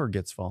helper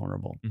gets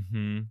vulnerable.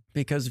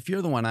 Because if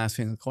you're the one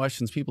asking the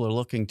questions, people are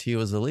looking to you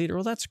as the leader.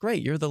 Well, that's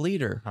great. You're the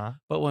leader.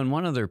 But when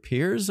one of their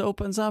peers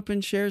opens up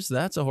and shares,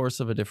 that's a horse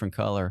of a different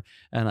color.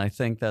 And I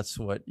think that's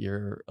what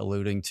you're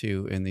alluding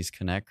to in these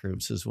Connect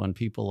groups is when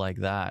people like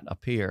that, a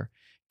peer,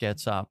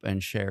 gets up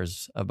and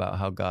shares about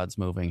how God's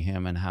moving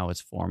him and how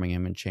it's forming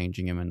him and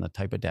changing him and the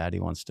type of dad he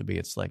wants to be.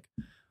 It's like,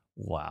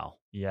 wow.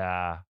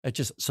 Yeah. It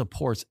just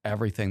supports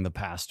everything the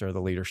pastor, the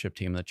leadership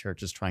team of the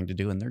church is trying to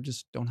do. And they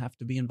just don't have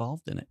to be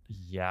involved in it.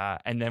 Yeah.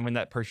 And then when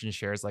that person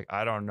shares, like,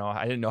 I don't know,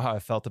 I didn't know how I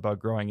felt about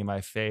growing in my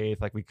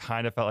faith. Like we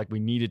kind of felt like we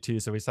needed to.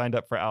 So we signed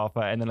up for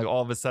Alpha. And then like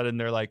all of a sudden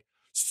they're like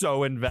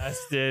so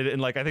invested.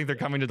 And like, I think they're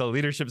coming to the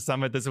leadership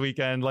summit this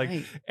weekend. Like,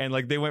 and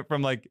like they went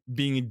from like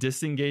being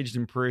disengaged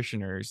in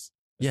parishioners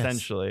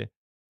essentially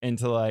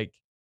into like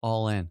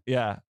all in.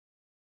 Yeah.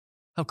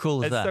 How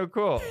cool is that? It's so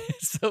cool.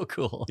 It's so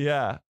cool.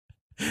 Yeah.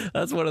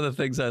 That's one of the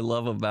things I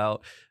love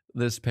about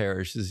this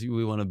parish is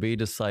we want to be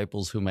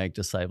disciples who make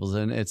disciples.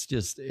 And it's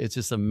just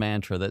a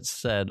mantra that's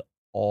said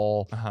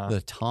all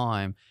the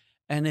time.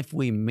 And if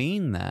we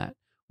mean that,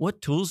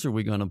 what tools are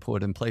we going to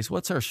put in place?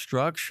 What's our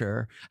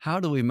structure? How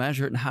do we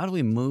measure it? And how do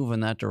we move in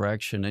that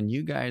direction? And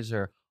you guys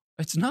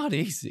it's not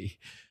easy,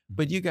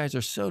 but you guys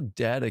are so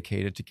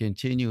dedicated to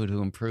continue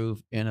to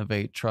improve,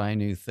 innovate, try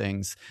new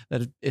things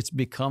that it's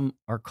become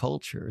our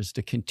culture is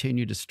to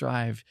continue to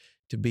strive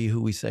to be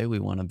who we say we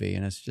want to be.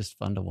 And it's just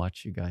fun to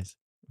watch you guys.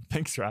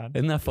 Thanks, Ron.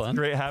 Isn't that fun? It's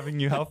great having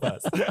you help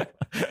us.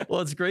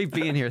 Well, it's great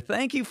being here.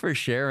 Thank you for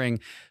sharing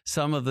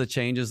some of the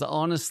changes.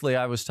 Honestly,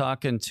 I was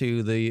talking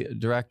to the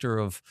director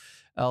of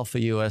Alpha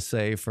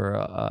USA for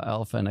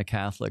Alpha in a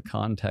Catholic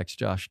context,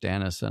 Josh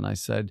Dennis, and I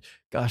said,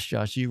 gosh,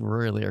 Josh, you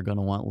really are going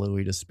to want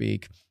Louis to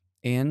speak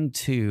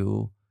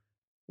into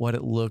what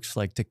it looks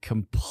like to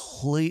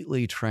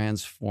completely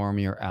transform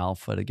your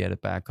Alpha to get it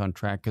back on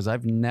track. Because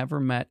I've never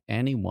met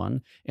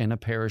anyone in a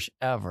parish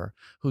ever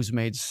who's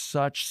made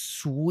such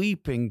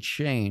sweeping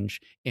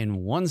change in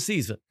one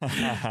season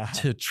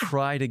to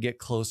try to get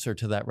closer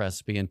to that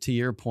recipe. And to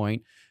your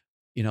point,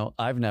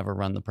 I've never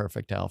run the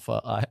perfect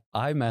Alpha.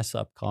 I mess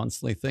up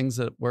constantly. Things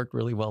that worked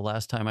really well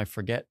last time, I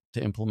forget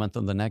to implement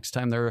them the next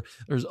time.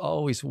 There's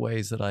always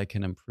ways that I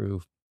can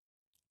improve.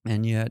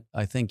 And yet,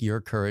 I think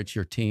your courage,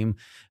 your team,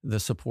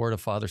 the support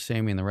of Father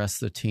Sammy and the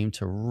rest of the team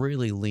to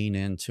really lean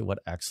into what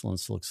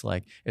excellence looks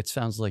like. It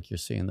sounds like you're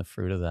seeing the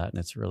fruit of that, and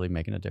it's really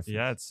making a difference.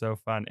 Yeah, it's so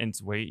fun. And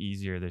it's way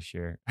easier this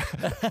year.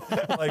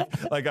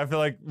 like I feel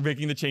like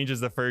making the changes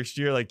the first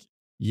year, felt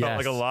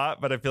like a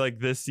lot, but I feel like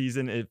this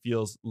season, it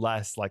feels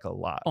less like a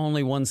lot.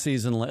 Only one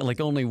season,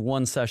 only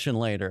one session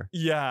later.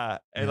 Yeah.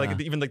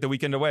 And even the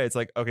weekend away, it's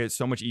like, okay, it's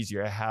so much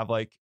easier. I have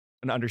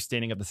an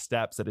understanding of the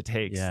steps that it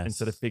takes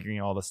instead of figuring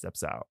all the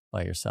steps out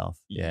by yourself.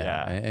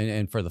 Yeah.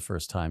 And for the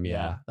first time.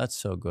 Yeah. That's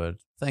so good.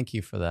 Thank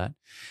you for that.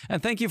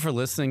 And thank you for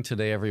listening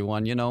today,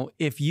 everyone.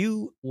 If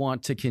you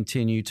want to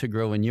continue to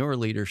grow in your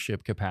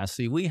leadership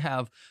capacity, we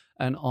have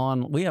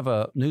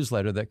a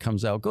newsletter that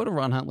comes out. Go to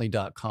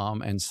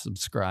ronhuntley.com and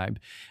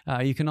subscribe.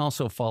 You can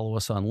also follow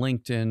us on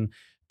LinkedIn,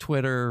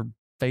 Twitter,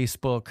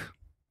 Facebook,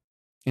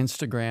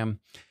 Instagram,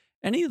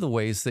 any of the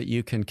ways that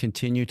you can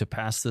continue to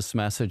pass this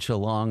message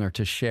along or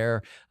to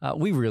share,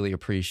 we really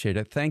appreciate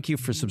it. Thank you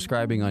for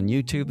subscribing on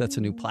YouTube. That's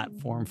a new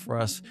platform for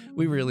us.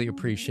 We really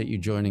appreciate you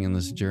joining in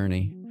this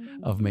journey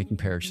of making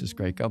parishes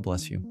great. God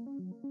bless you.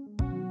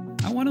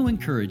 I want to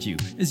encourage you,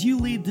 as you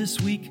lead this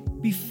week,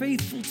 be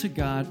faithful to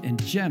God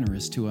and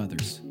generous to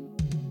others.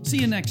 See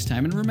you next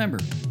time, and remember,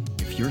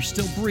 if you're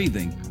still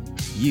breathing,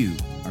 you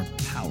are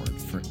powered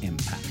for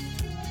impact.